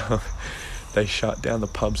where they shut down the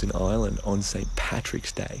pubs in Ireland on St.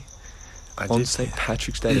 Patrick's Day? On St.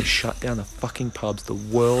 Patrick's Day, they shut down the fucking pubs. The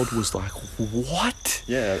world was like, what?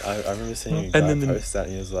 Yeah, I remember seeing a And guy then the- post that,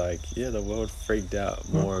 and he was like, yeah, the world freaked out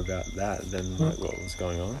more about that than like what was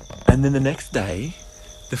going on. And then the next day,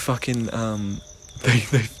 the fucking,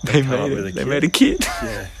 they come up with a they kit. made a kit.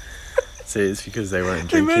 Yeah. See, it's because they weren't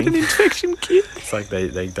They drinking. made an infection kit. It's like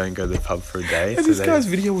they don't go to the pub for a day. And so this they, guy's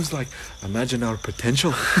video was like, imagine our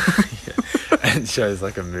potential. and it shows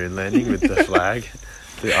like a moon landing with the flag,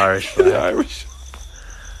 the Irish flag. The Irish.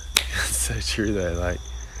 It's so true though. Like,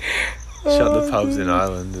 shut the pubs in dude.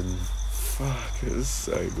 Ireland, and Fuck, it was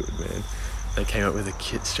so good, man. they came up with a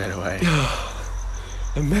kit straight away.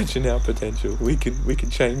 Imagine our potential. We could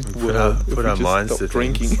change the Put world our- if put we our just minds stopped to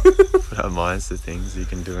drinking. things. Put our minds to things. You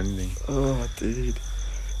can do anything. Oh, dude.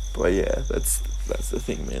 But yeah, that's the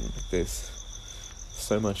thing, man. Like, there's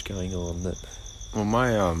so much going on that. Well,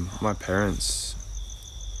 my parents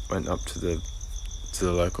went up to the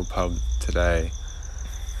local pub today,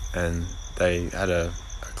 and they had a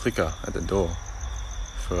clicker at the door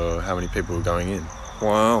for how many people were going in.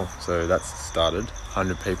 Wow. So that's started.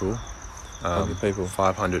 100 people. 100 people.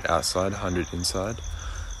 500 outside, 100 inside.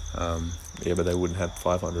 Yeah, but they wouldn't have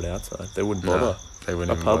 500 outside. They wouldn't No, bother. they wouldn't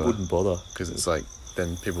A even pub bother. wouldn't bother. Because it's like,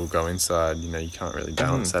 then people go inside, you know, you can't really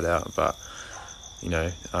balance that out. But, you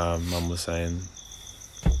know, Mum was saying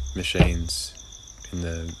machines in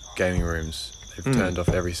the gaming rooms, they've turned off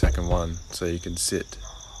every second one so you can sit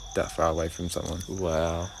that far away from someone.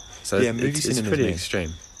 Wow. So Yeah, movie it's cinemas, pretty man.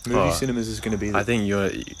 extreme. Movie cinemas is going to be. I think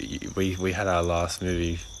we had our last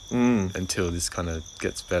movie until this kind of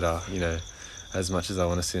gets better, you know, as much as I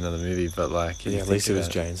want to see another movie, but like, Yeah, at least it was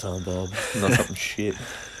Jane Silent Bob, not something shit.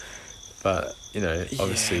 But, you know,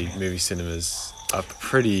 obviously Yeah. movie cinemas are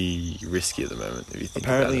pretty risky at the moment, if you think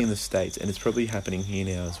Apparently about in it. the States, and it's probably happening here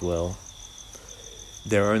now as well,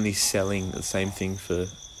 they're only selling the same thing for...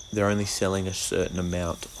 They're only selling a certain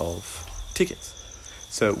amount of tickets.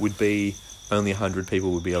 So it would be... Only 100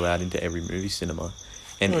 people would be allowed into every movie cinema.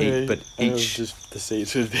 And each just the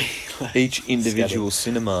seats would be like each individual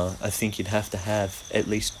cinema, I think you'd have to have at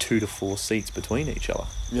least 2 to 4 seats between each other.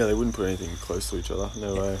 Yeah, they wouldn't put anything close to each other.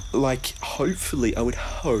 No way. Like, hopefully, I would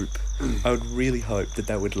really hope that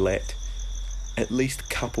they would let at least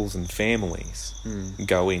couples and families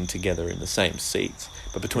go in together in the same seats.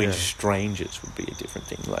 But between Yeah. strangers would be a different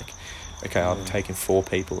thing. Like, okay, I've taken 4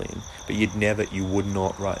 people in, but you would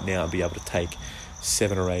not right now be able to take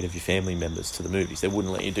 7 or 8 of your family members to the movies. They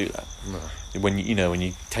wouldn't let you do that. No. When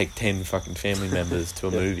you take 10 fucking family members to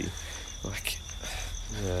a movie, like,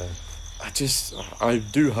 Yeah. I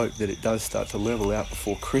do hope that it does start to level out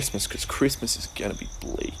before Christmas, because Christmas is going to be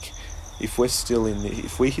bleak. If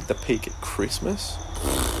we hit the peak at Christmas,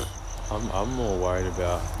 I'm more worried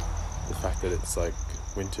about the fact that it's like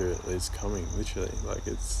winter is coming, literally. Like,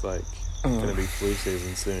 it's like going to be flu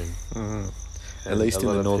season soon. at And least a in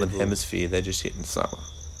lot the of northern people- hemisphere, they're just hitting summer.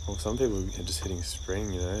 Well, some people are just hitting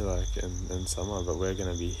spring, you know, like, and summer, but we're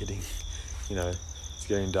going to be hitting, you know, it's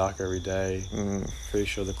getting darker every day. Pretty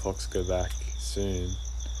sure the clocks go back soon.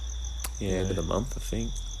 Yeah, end of the month, I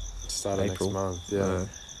think. Start of April. next month, yeah.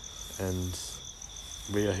 And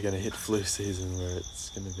we are going to hit flu season where it's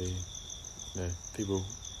going to be, you know, people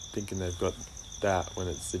thinking they've got that when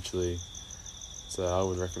it's literally... So I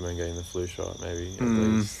would recommend getting the flu shot, maybe, at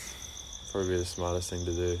least. Probably the smartest thing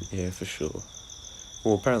to do. Yeah, for sure.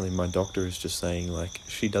 Well, apparently my doctor is just saying, like,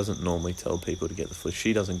 she doesn't normally tell people to get the flu.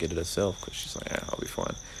 She doesn't get it herself because she's like, I'll be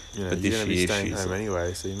fine. You know, But you're this going to be year staying she's home like-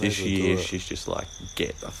 anyway, so you may This as well do year, it. she's just like,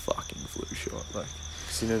 get the fucking flu shot. Like,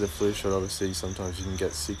 So you know the flu shot, obviously, sometimes you can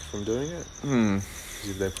get sick from doing it. Because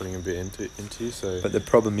if they're putting a bit into you, so... But the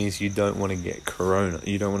problem is you don't want to get corona.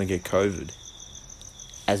 You don't want to get COVID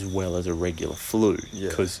as well as a regular flu. Yeah.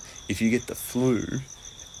 Because if you get the flu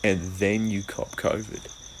and then you cop COVID,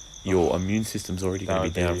 your immune system's already going to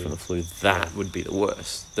That be would down be- from the flu. That would be the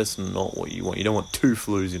worst. That's not what you want. You don't want 2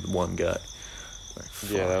 flus in one go. Like,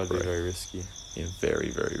 yeah, that fuck, would be bro. very risky. Yeah, very,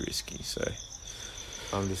 very risky. So,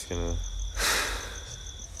 I'm just gonna...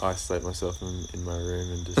 isolate myself in my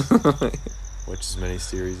room and just watch as many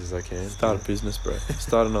series as I can. Start a business, bro.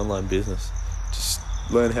 Start an online business. Just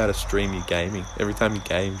learn how to stream your gaming. Every time you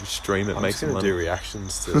game, just stream it. I'm Make just some gonna money. do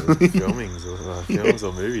reactions to films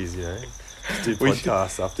or movies. You know, just do We should-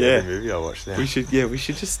 podcasts after yeah. every movie I watch now. We should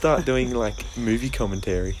just start doing like movie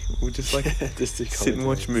commentary. We'll just like just do sit and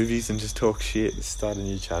watch commentaries. movies and just talk shit. Just start a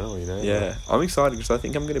new channel. You know. Yeah, I'm excited because I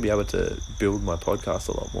think I'm going to be able to build my podcast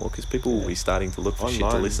a lot more because people will Yeah. be starting to look for shit to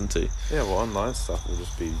Online. listen to. Yeah. Well, online stuff will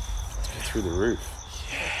just be through the roof.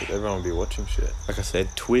 Yeah. Everyone will be watching shit. Like I said,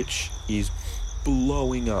 Twitch is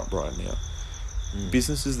blowing up right now.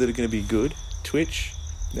 Businesses that are going to be good: Twitch,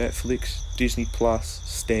 Netflix, Disney Plus,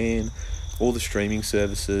 Stan, all the streaming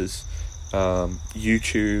services,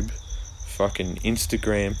 YouTube, fucking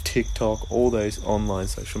Instagram, TikTok, all those online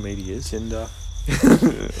social medias. Tinder.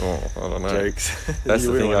 Oh, I don't know. Jokes. That's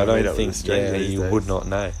You the thing. wouldn't I wanna meet don't up with a think. stranger Yeah, these you days. would not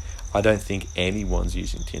know. I don't think anyone's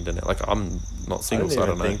using Tinder now. Like I'm not I single, don't so I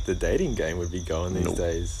even don't know. think the dating game would be going these Nope.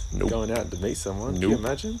 days. Nope. Going out to meet someone. Can Nope. you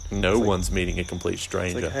imagine? No It's like- one's meeting a complete It's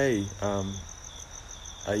stranger. like, hey,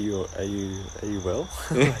 are you well?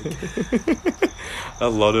 Like, A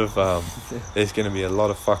lot of there's going to be a lot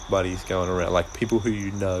of fuck buddies going around, like people who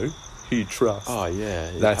you know, who you trust. oh yeah.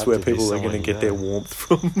 it'd That's have where to be people are someone going to you get their know. warmth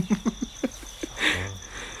from.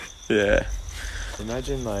 Yeah.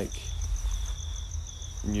 Imagine like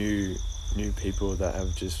new people that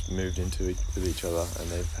have just moved into with each other and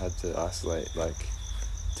they've had to isolate like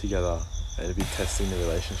together and they'd be testing the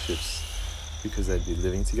relationships because they'd be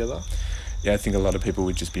living together. Yeah, I think a lot of people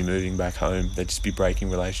would just be moving back home. They'd just be breaking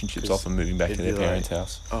relationships 'Cause off and moving back to it'd their be parents' like-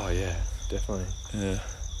 house. Oh yeah, definitely. Yeah.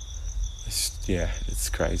 It's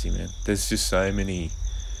crazy, man. There's just so many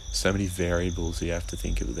variables you have to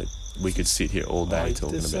think of that we could sit here all day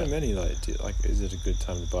talking there's about. so many like is it a good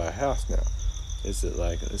time to buy a house now? Is it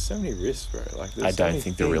like there's so many risks, bro? Like there's I so don't many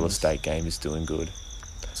think the real things. estate game is doing good.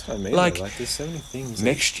 That's what I mean. Like, Like there's so many things. that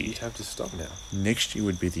next year- you'd have to stop now. Next year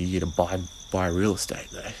would be the year to buy real estate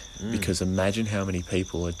though, because imagine how many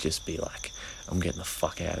people would just be like, I'm getting the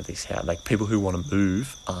fuck out of this house. Like people who want to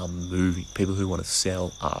move are moving. People who want to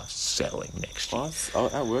sell are selling next year.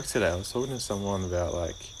 At work today, I was talking to someone about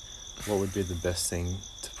like what would be the best thing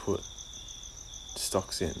to put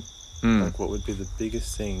stocks in. Like what would be the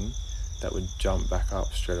biggest thing that would jump back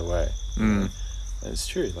up straight away. You know? And it's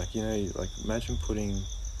true. Like like imagine putting,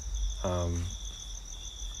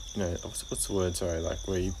 what's the word? Sorry, like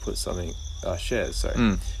where you put something, shares.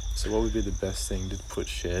 Sorry. So what would be the best thing to put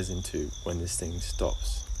shares into when this thing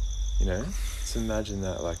stops? So imagine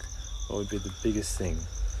that. Like, what would be the biggest thing?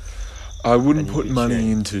 I wouldn't And you put would money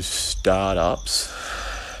change. into startups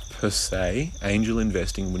per se. Angel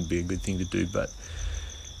investing would be a good thing to do, but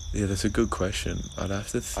yeah, that's a good question. I'd have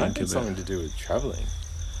to I think think it's about. something to do with traveling.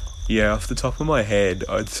 Yeah, off the top of my head,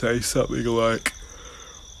 I'd say something like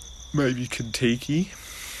maybe Kentucky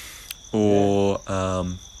or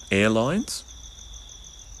airlines.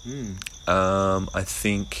 I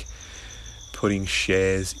think putting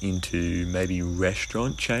shares into maybe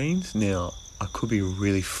restaurant chains. Now, I could be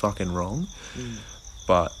really fucking wrong,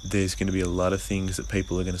 but there's going to be a lot of things that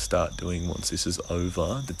people are going to start doing once this is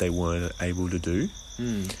over that they weren't able to do.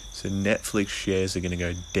 So Netflix shares are going to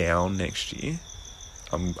go down next year.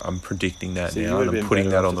 I'm predicting that So you now, would and have I'm been putting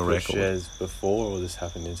better that off on the to put record. shares before all this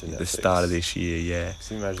happened into Netflix. The start of this year, yeah.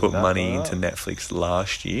 Can you imagine Put that money going into up? Netflix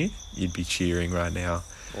last year, you'd be cheering right now.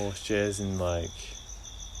 Or shares in like.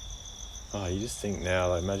 Oh, you just think now.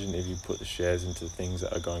 Like, imagine if you put the shares into things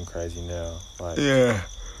that are going crazy now. Like, Yeah.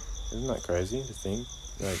 isn't that crazy to think?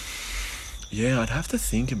 Like, Yeah, I'd have to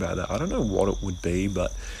think about that. I don't know what it would be,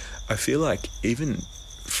 but I feel like even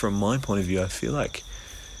from my point of view, I feel like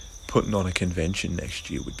putting on a convention next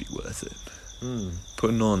year would be worth it.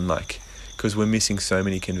 Putting on because we're missing so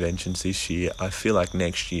many conventions this year, I feel like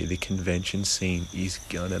next year the convention scene is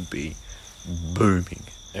gonna be booming.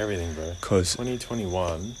 everything, bro. 'Cause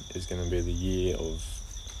 2021 is going to be the year of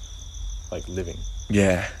like living.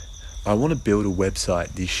 yeah, I want to build a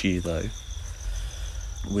website this year though,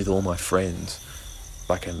 with all my friends,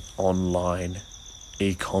 like an online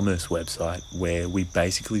e-commerce website where we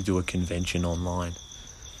basically do a convention online,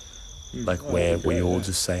 like Oh, where that'd be we great, all yeah.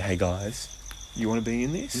 just say, hey guys, you want to be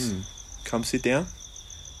in this? Come sit down.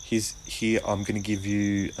 Here I'm going to give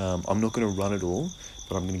you, I'm not going to run it all,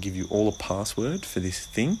 but I'm going to give you all a password for this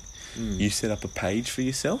thing. You set up a page for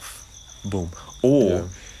yourself, boom. Or Yeah.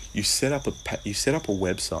 you set up a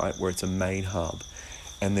website where it's a main hub,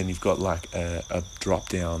 and then you've got like a drop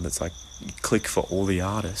down that's like you click for all the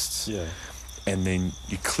artists, Yeah. and then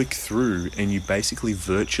you click through and you basically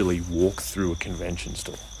virtually walk through a convention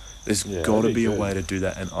store. There's Yeah, got to that'd be be a good. way to do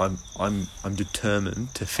that, and I'm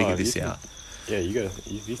determined to figure Oh, this you out. Yeah, you gotta.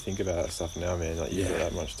 If you think about that stuff now, man, like you've got Yeah.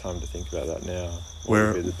 that much time to think about that now. What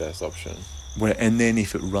Where- would be the best option? And then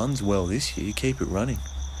if it runs well this year, you keep it running.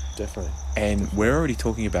 Definitely. And we're already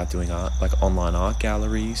talking about doing art, like online art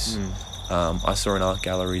galleries. Mm. I saw an art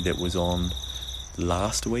gallery that was on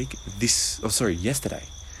last week. Yesterday.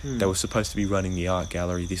 Hmm. They were supposed to be running the art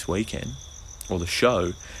gallery this weekend, or the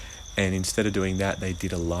show, and instead of doing that, they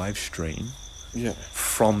did a live stream Yeah.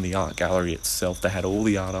 from the art gallery itself. They had all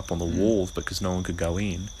the art up on the Mm. walls because no one could go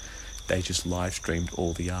in. They just live streamed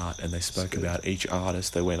all the art, and they spoke good. about each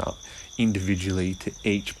artist. They went up individually to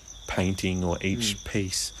each painting or each Mm.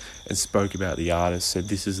 piece and spoke about the artist, said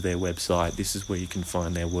this is their website, this is where you can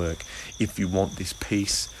find their work. If you want this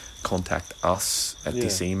piece, contact us at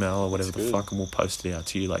this Yeah. email or whatever That's the good. fuck, and we'll post it out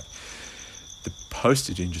to you. Like, the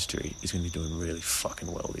postage industry is going to be doing really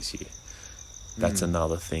fucking well this year. That's Mm.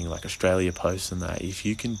 another thing, like Australia Post and that. If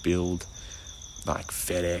you can build like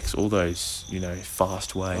FedEx, all those,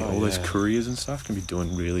 Fastway, Oh, all those yeah. couriers and stuff can be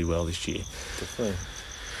doing really well this year. Definitely.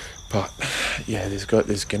 But yeah, there's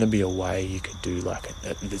going to be a way you could do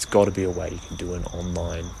there's got to be a way you can do an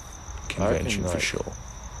online convention for like, sure.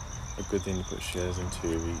 A good thing to put shares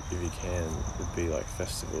into, if you can, would be like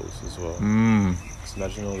festivals as well. Just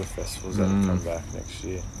imagine all the festivals that would come back next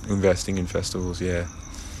year. Investing in festivals, yeah.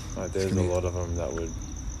 Like there's a lot of them that would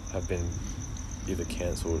have been either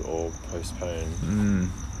cancelled or postponed.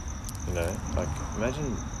 Like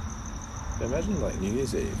imagine like New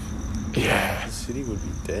Year's Eve. Yeah. The city would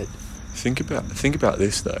be dead. Think about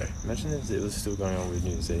this though. Imagine if it was still going on with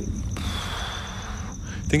New Year's Eve.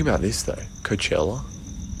 Think about this though. Coachella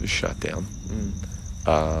was shut down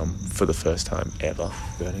for the first time ever.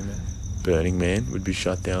 Burning Man would be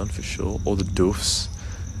shut down for sure, or the Doofs.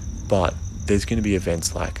 But there's going to be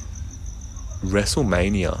events like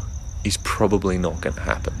WrestleMania is probably not going to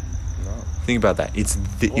happen. No. Think about that. It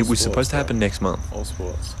was sports, supposed to happen though. next month. All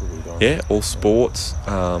sports will be gone. Yeah, all sports,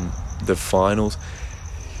 the finals.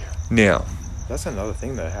 Now, That's another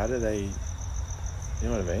thing though. How do they? You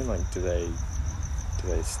know what I mean? Like, do they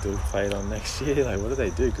still play it on next year? Like, what do they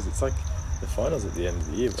do? Because it's like the finals at the end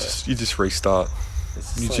of the year, bro. you just restart.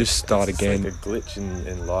 It's you like- just start it's again. Like a glitch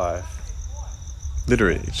in life.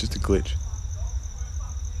 Literally, it's just a glitch.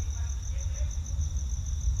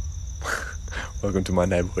 Welcome to my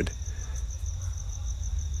neighborhood.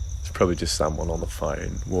 It's probably just someone on the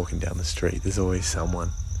phone walking down the street. There's always someone.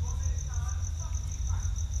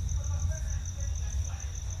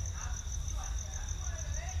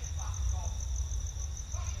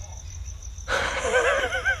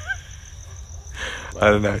 I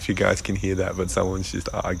don't know if you guys can hear that, but someone's just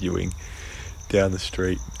arguing down the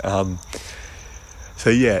street. So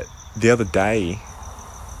yeah, the other day,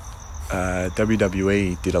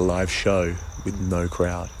 WWE did a live show with no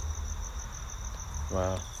crowd.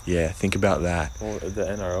 Wow. Yeah, think about that. Well, at the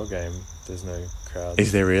NRL game, there's no crowd.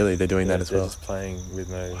 Is there really? They're doing that as they're well. just playing with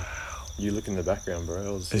no. You look in the background,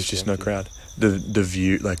 bro. There's just no crowd. The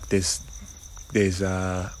View, like there's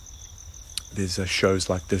shows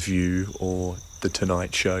like The View or The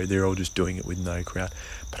Tonight Show. They're all just doing it with no crowd.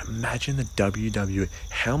 But imagine the WWE.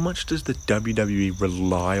 How much does the WWE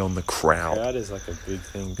rely on the crowd? Crowd is like a big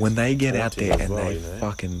thing. When they get out Taunting there as and well, they you know?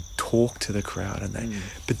 fucking talk to the crowd and they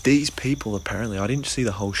but these people apparently, I didn't see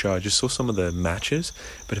the whole show, I just saw some of the matches,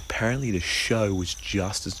 but apparently the show was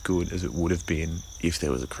just as good as it would have been if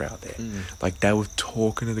there was a crowd there. Like they were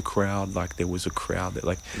talking to the crowd like there was a crowd there.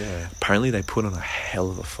 Like Yeah. apparently they put on a hell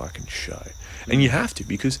of a fucking show. And you have to,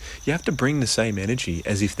 because you have to bring the same energy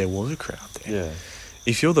as if there was a crowd there. Yeah.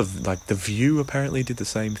 If you're the View apparently did the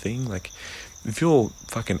same thing. Like if you're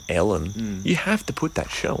fucking Ellen, you have to put that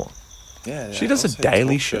show on. Yeah. She does a also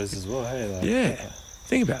daily talk show. shows as well. Hey, like, Yeah.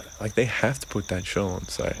 Think about it. Like they have to put that show on.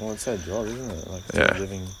 So Well, it's their job, isn't it? Like, it's Yeah. a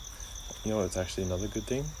living. You know what's actually another good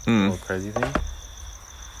thing? Mm. Or crazy thing?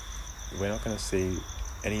 We're not going to see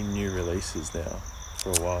any new releases now for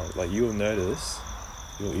a while. Like, you will notice,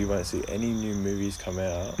 you won't see any new movies come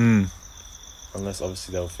out, unless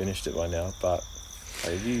obviously they'll finished it by now. But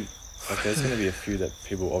like, there's going to be a few that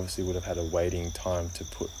people obviously would have had a waiting time to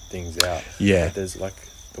put things out. Yeah. Like, there's like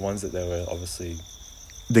the ones that they were obviously.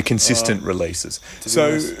 the consistent releases. To be So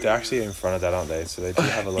honest, they're actually in front of that, aren't they? So they do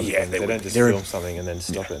have a lot Yeah, of things. they They would don't be. just They're- film something and then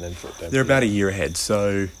stop it and then put it. they're about a year ahead.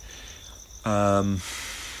 So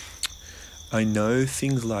I know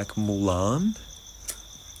things like Mulan,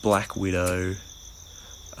 Black Widow,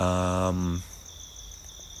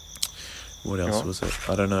 what else on. was it?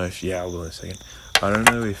 I don't know if I will in a second. I don't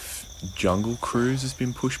know if Jungle Cruise has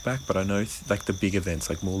been pushed back, but I know like the big events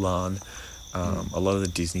like Mulan, A lot of the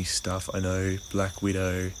Disney stuff, I know, Black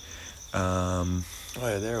Widow. Oh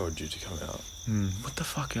yeah, they're all due to come out. What the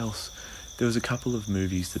fuck else? There was a couple of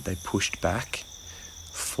movies that they pushed back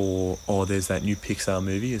for. Oh, there's that new Pixar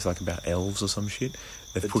movie. It's like about elves or some shit.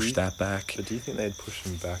 They've pushed that back. But do you think they'd push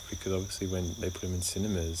them back because obviously when they put them in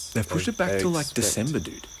cinemas, They've pushed it back till like December,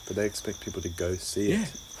 dude. But they expect people to go see Yeah.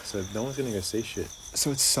 it. So no one's gonna go see shit.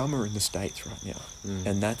 So it's summer in the States right now,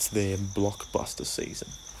 and that's their blockbuster season.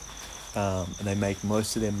 And they make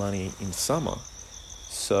most of their money in summer,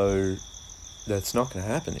 so that's not going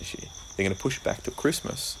to happen this year. They're going to push it back to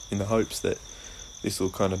Christmas in the hopes that this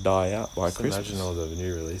will kind of die out by Just Christmas. imagine all the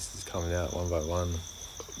new releases coming out one by one.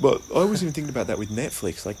 But I was even thinking about that with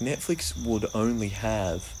Netflix. Like, Netflix would only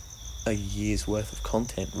have a year's worth of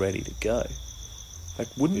content ready to go. Like,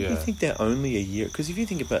 wouldn't you Yeah. think they're only a year? Because if you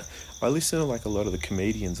think about, I listen to like a lot of the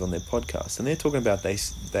comedians on their podcast, and they're talking about they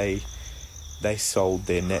sold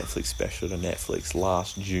their Netflix special to Netflix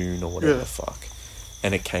last June or whatever the fuck,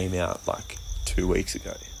 and it came out like 2 weeks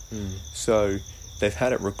ago. So they've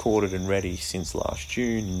had it recorded and ready since last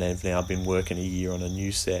June, and they've now been working a year on a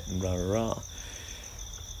new set and rah rah rah.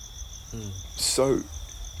 So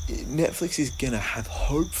Netflix is gonna have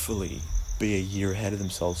hopefully be a year ahead of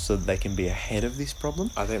themselves so that they can be ahead of this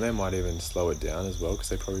problem. I think they might even slow it down as well because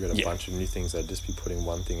they probably got a Yeah. bunch of new things. They'd just be putting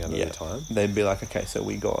one thing out at a time. They'd be like, okay, so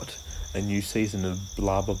we got a new season of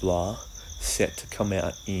blah blah blah set to come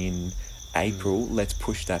out in April. Let's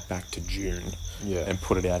push that back to June. Yeah. And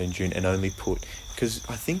put it out in June and only put, because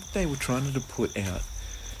I think they were trying to put out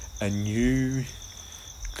a new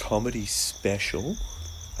comedy special.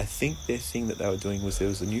 I think their thing that they were doing was there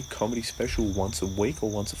was a new comedy special once a week or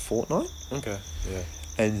once a fortnight. Okay. Yeah.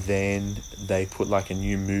 And then they put like a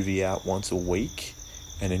new movie out once a week,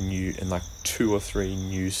 and like 2 or 3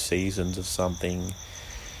 new seasons of something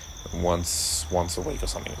once a week or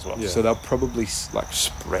something as well. Yeah. So they'll probably like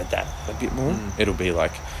spread that a bit more. It'll be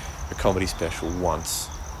like a comedy special once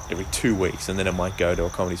every 2 weeks, and then it might go to a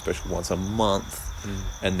comedy special once a month,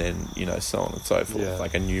 and then so on and so forth. Yeah.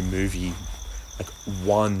 Like a new movie, like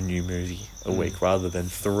 1 new movie a week rather than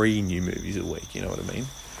 3 new movies a week. You know what I mean?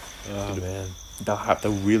 Oh man.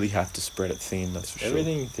 They'll really have to spread it thin. That's for sure.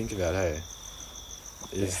 Everything you think about, hey,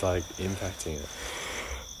 is like impacting it.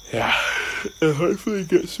 Yeah, and hopefully it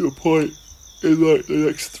gets to a point in like the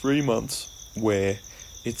next 3 months where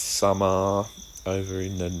it's summer over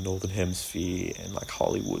in the Northern Hemisphere and like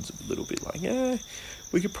Hollywood's a little bit like, yeah,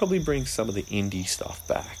 we could probably bring some of the indie stuff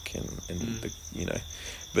back and the,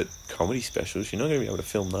 but comedy specials, you're not going to be able to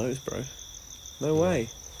film those, bro. No way.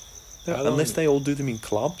 No, unless they all do them in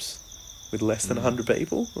clubs with less than 100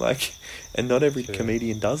 people, like, and not every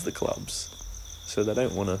comedian does the clubs, so they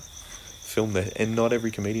don't want to film their, and not every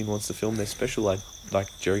comedian wants to film their special like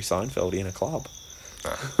Jerry Seinfeld in a club.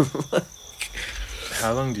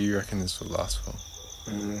 How long do you reckon this will last for?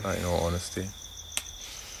 Like, in all honesty,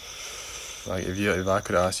 like if I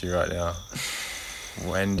could ask you right now,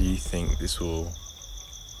 when do you think this will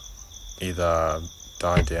either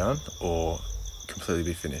die down or completely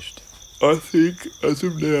be finished? I think as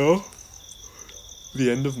of now, the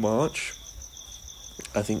end of March,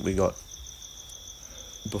 I think we got,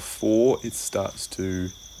 before it starts to,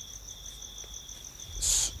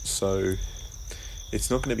 so it's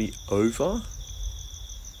not going to be over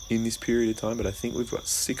in this period of time, but I think we've got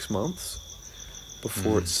 6 months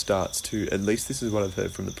before it starts to, at least this is what I've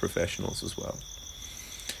heard from the professionals as well,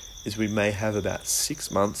 is we may have about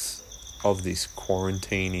 6 months of this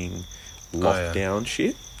quarantining lockdown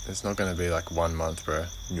shit. It's not going to be like 1 month, bro.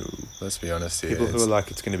 No. Let's be honest here. People who are like,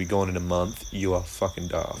 it's going to be gone in a month, you are fucking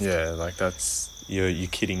daft. Yeah, like that's... You're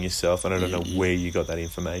kidding yourself, and I don't know where you got that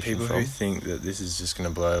information People from. who think that this is just going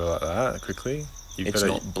to blow over like that quickly, It's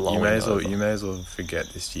not blowing you may as well, over. You may as well forget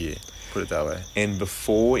this year. Put it that way. And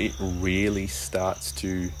before it really starts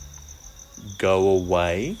to go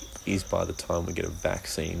away is by the time we get a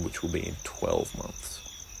vaccine, which will be in 12 months.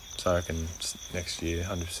 So I reckon next year,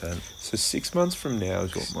 100%. So 6 months from now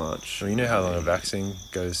is what, March? Well, you know how long a vaccine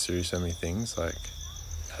goes through so many things, like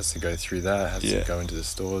has to go through that, has to go into the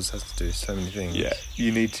stores, has to do so many things. Yeah,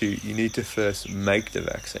 you need to first make the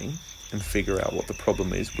vaccine and figure out what the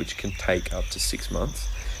problem is, which can take up to 6 months,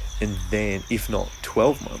 and then, if not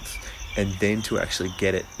 12 months, and then to actually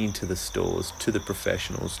get it into the stores, to the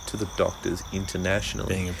professionals, to the doctors,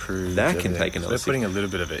 internationally. Being approved. That can everything. take another So they're putting a little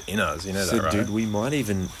bit of it in us, you know So, that, right? dude, we might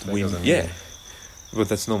even... doesn't yeah. mean- But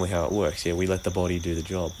that's normally how it works. Yeah, we let the body do the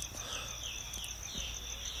job.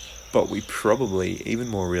 But we probably, even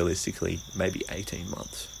more realistically, maybe 18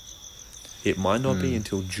 months. It might not be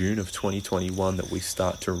until June of 2021 that we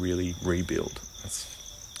start to really rebuild. It's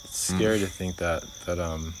scary to think that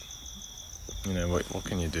You know, what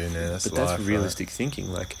can you do now? That's But that's life, realistic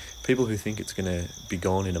thinking. Like, people who think it's gonna be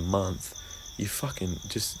gone in a month, you fucking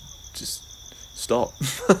just stop.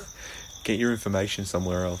 Get your information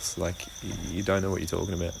somewhere else. Like, you don't know what you're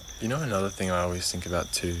talking about. You know, another thing I always think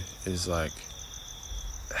about too is like,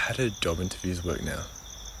 how do job interviews work now?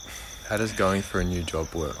 How does going for a new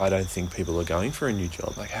job work? I don't think people are going for a new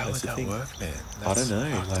job. Like, how That's would the that thing. work, man? I don't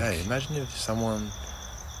know, fucked, like- hey, imagine if someone,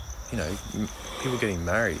 you know, people getting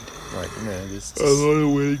married. Like, you know, this A lot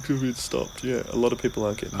of weddings have been stopped. Yeah, a lot of people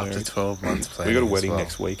aren't getting up to married. 12 months We planning. got a as wedding well.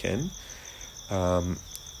 next weekend,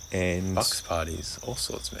 and Bucks parties, all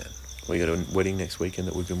sorts, man. we got a wedding next weekend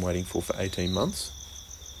that we've been waiting for 18 months,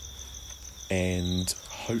 and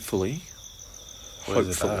hopefully Where's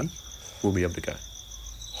it at? we'll be able to go.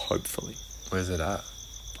 Hopefully, Where's it at?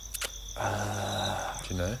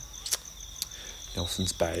 Do you know?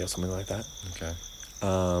 Nelson's Bay or something like that. Okay.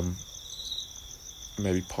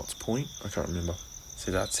 Maybe Potts Point. I can't remember.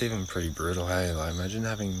 See, that's even pretty brutal, hey? Like, imagine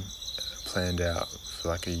having planned out for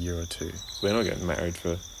like a year or two. We're not getting married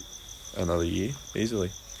for another year easily.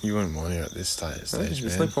 You wouldn't want to at this stage, There's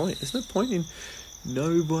man. no point. There's no point in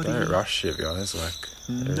nobody. Don't rush shit, guys. Like,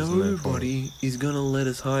 there is no point. Nobody is gonna let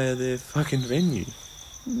us hire their fucking venue.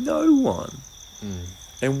 No one. Mm.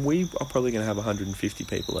 And we are probably gonna have 150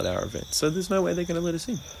 people at our event, so there's no way they're gonna let us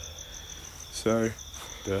in. So,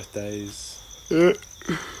 Birthdays, yeah.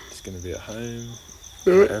 it's going to be at home.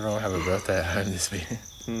 Everyone will have a birthday at home this week.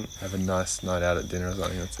 Mm. Have a nice night out at dinner or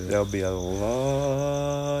something. That's it. There'll be a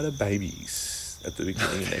lot of babies at the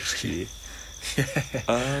beginning of next year.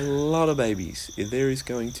 A lot of babies. There is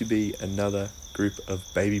going to be another group of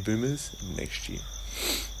baby boomers next year.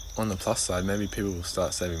 On the plus side, maybe people will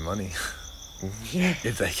start saving money Yeah.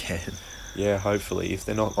 if they can. Yeah, hopefully. If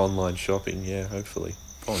they're not online shopping, yeah, hopefully.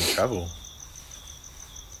 On travel.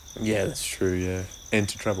 Yeah, that's true, yeah. And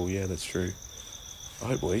to travel, yeah, that's true. I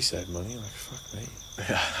hope we save money, like, fuck me. I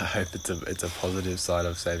hope it's a positive side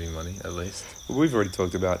of saving money, at least. Well, we've already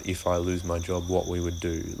talked about if I lose my job, what we would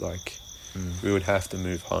do. Like, we would have to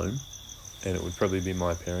move home, and it would probably be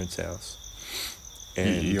my parents' house.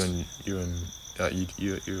 And You would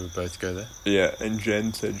both go there? yeah, and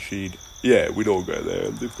Jen said we'd all go there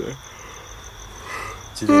and live there.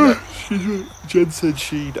 Do you think that? Jen said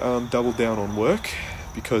she'd double down on work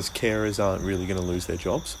because carers aren't really going to lose their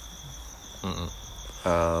jobs.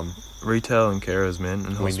 Retail and carers, man,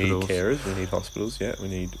 and We need hospitals. carers, we need hospitals, yeah, we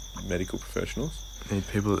need medical professionals. Need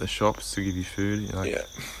people at the shops to give you food. Like, Yeah.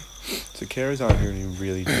 So carers aren't going to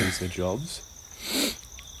really lose their jobs.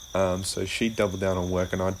 So she'd double down on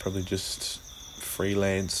work, and I'd probably just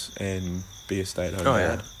freelance and be a stay-at-home Oh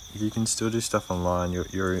dad. yeah. You can still do stuff online.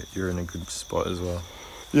 You're in a good spot as well.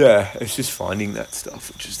 Yeah, it's just finding that stuff,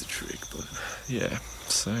 which is the trick. But yeah,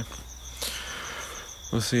 so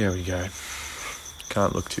we'll see how we go.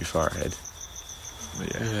 Can't look too far ahead.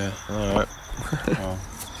 But yeah. Yeah. All right. Well,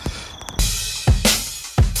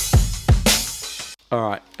 All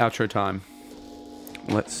right, outro time.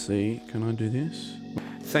 Let's see. Can I do this?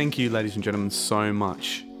 Thank you, ladies and gentlemen, so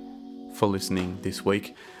much for listening this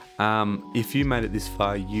week. If you made it this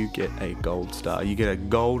far, you get a gold star. You get a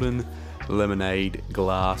golden lemonade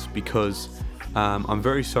glass because I'm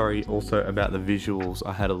very sorry also about the visuals.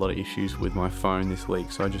 I had a lot of issues with my phone this week,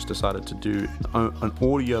 so I just decided to do an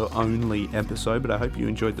audio-only episode, but I hope you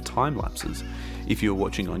enjoyed the time lapses if you're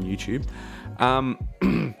watching on YouTube.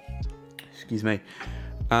 Excuse me.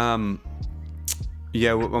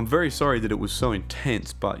 Yeah, well, I'm very sorry that it was so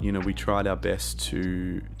intense, but you know, we tried our best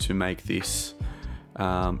to make this.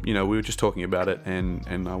 You know, we were just talking about it,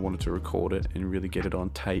 and I wanted to record it and really get it on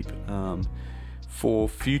tape for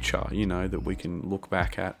future. You know, that we can look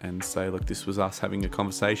back at and say, look, this was us having a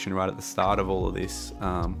conversation right at the start of all of this,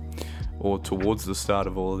 or towards the start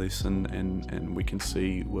of all of this, and we can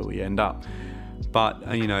see where we end up.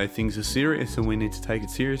 But, you know, things are serious and we need to take it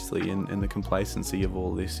seriously, and the complacency of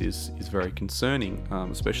all this is very concerning,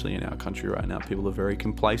 especially in our country right now. People are very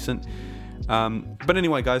complacent. But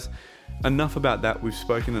anyway, guys, enough about that. We've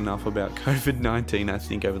spoken enough about COVID-19, I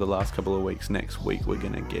think, over the last couple of weeks. Next week, we're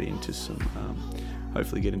going to get into some,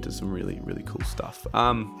 hopefully get into some really, really cool stuff.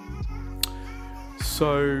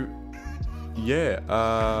 So,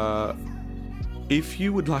 yeah, if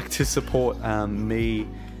you would like to support me,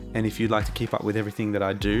 and if you'd like to keep up with everything that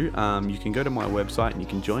I do, you can go to my website and you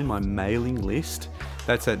can join my mailing list.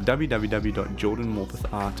 That's at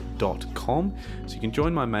www.jordanmorpethart.com. So you can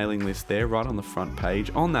join my mailing list there right on the front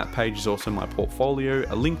page. On that page is also my portfolio,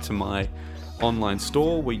 a link to my online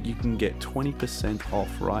store where you can get 20% off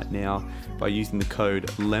right now by using the code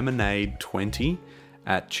LEMONADE20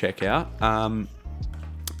 at checkout.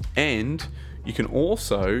 And you can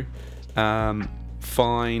also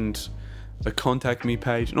find a contact me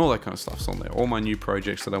page and all that kind of stuff's on there. All my new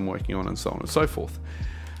projects that I'm working on and so on and so forth.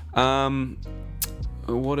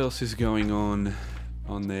 What else is going on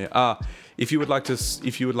there? If you would like to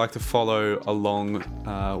follow along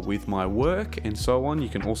with my work and so on, you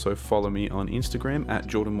can also follow me on Instagram at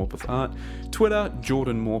Jordan Morpeth Art, Twitter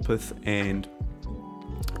Jordan Morpeth, and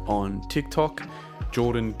on TikTok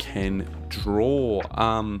Jordan Can Draw.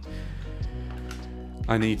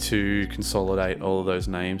 I need to consolidate all of those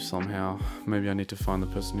names somehow. Maybe I need to find the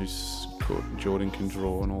person who's called Jordan Can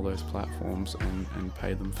Draw on all those platforms and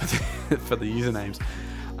pay them for the usernames.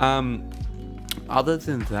 Other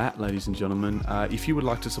than that, ladies and gentlemen, if you would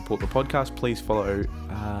like to support the podcast, please follow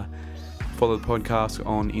the podcast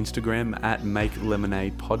on Instagram at Make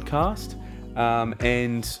Lemonade Podcast.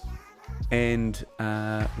 And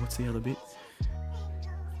what's the other bit?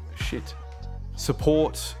 Shit.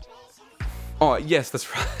 Support. Oh, yes, that's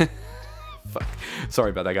right. Fuck.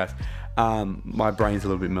 Sorry about that, guys. My brain's a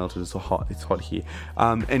little bit melted. It's hot here.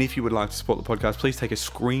 And if you would like to support the podcast, please take a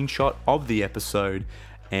screenshot of the episode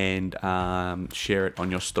and share it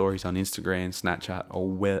on your stories on Instagram, Snapchat, or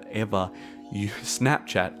wherever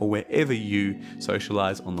you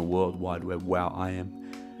socialize on the World Wide Web. Wow, I am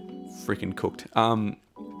freaking cooked.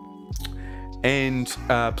 And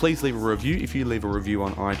please leave a review. If you leave a review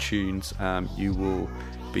on iTunes, you will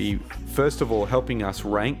be, first of all, helping us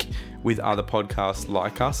rank with other podcasts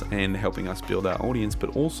like us and helping us build our audience.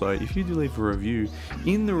 But also, if you do leave a review,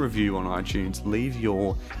 in the review on iTunes, leave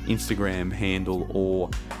your Instagram handle or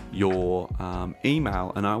your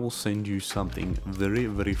email, and I will send you something very,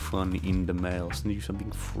 very fun in the mail. I'll send you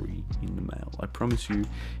something free in the mail. I promise you,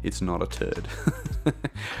 it's not a turd.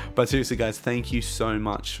 But seriously, guys, thank you so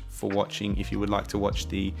much for watching. If you would like to watch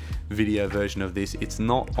the video version of this, it's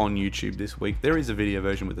not on YouTube this week. There is a video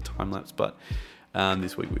version with a time lapse, but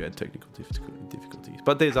this week we had technical difficulties.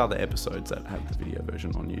 But there's other episodes that have the video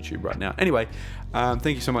version on YouTube right now. Anyway,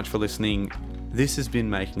 thank you so much for listening. This has been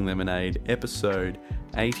Making Lemonade, episode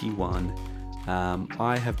 81.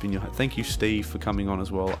 I have been your host. Thank you, Steve, for coming on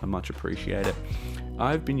as well. I much appreciate it.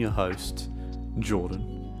 I've been your host,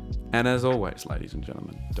 Jordan. And as always, ladies and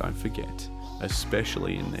gentlemen, don't forget,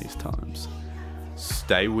 especially in these times,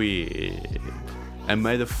 stay weird. And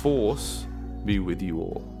may the Force be with you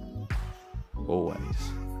all. Always.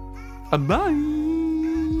 Bye.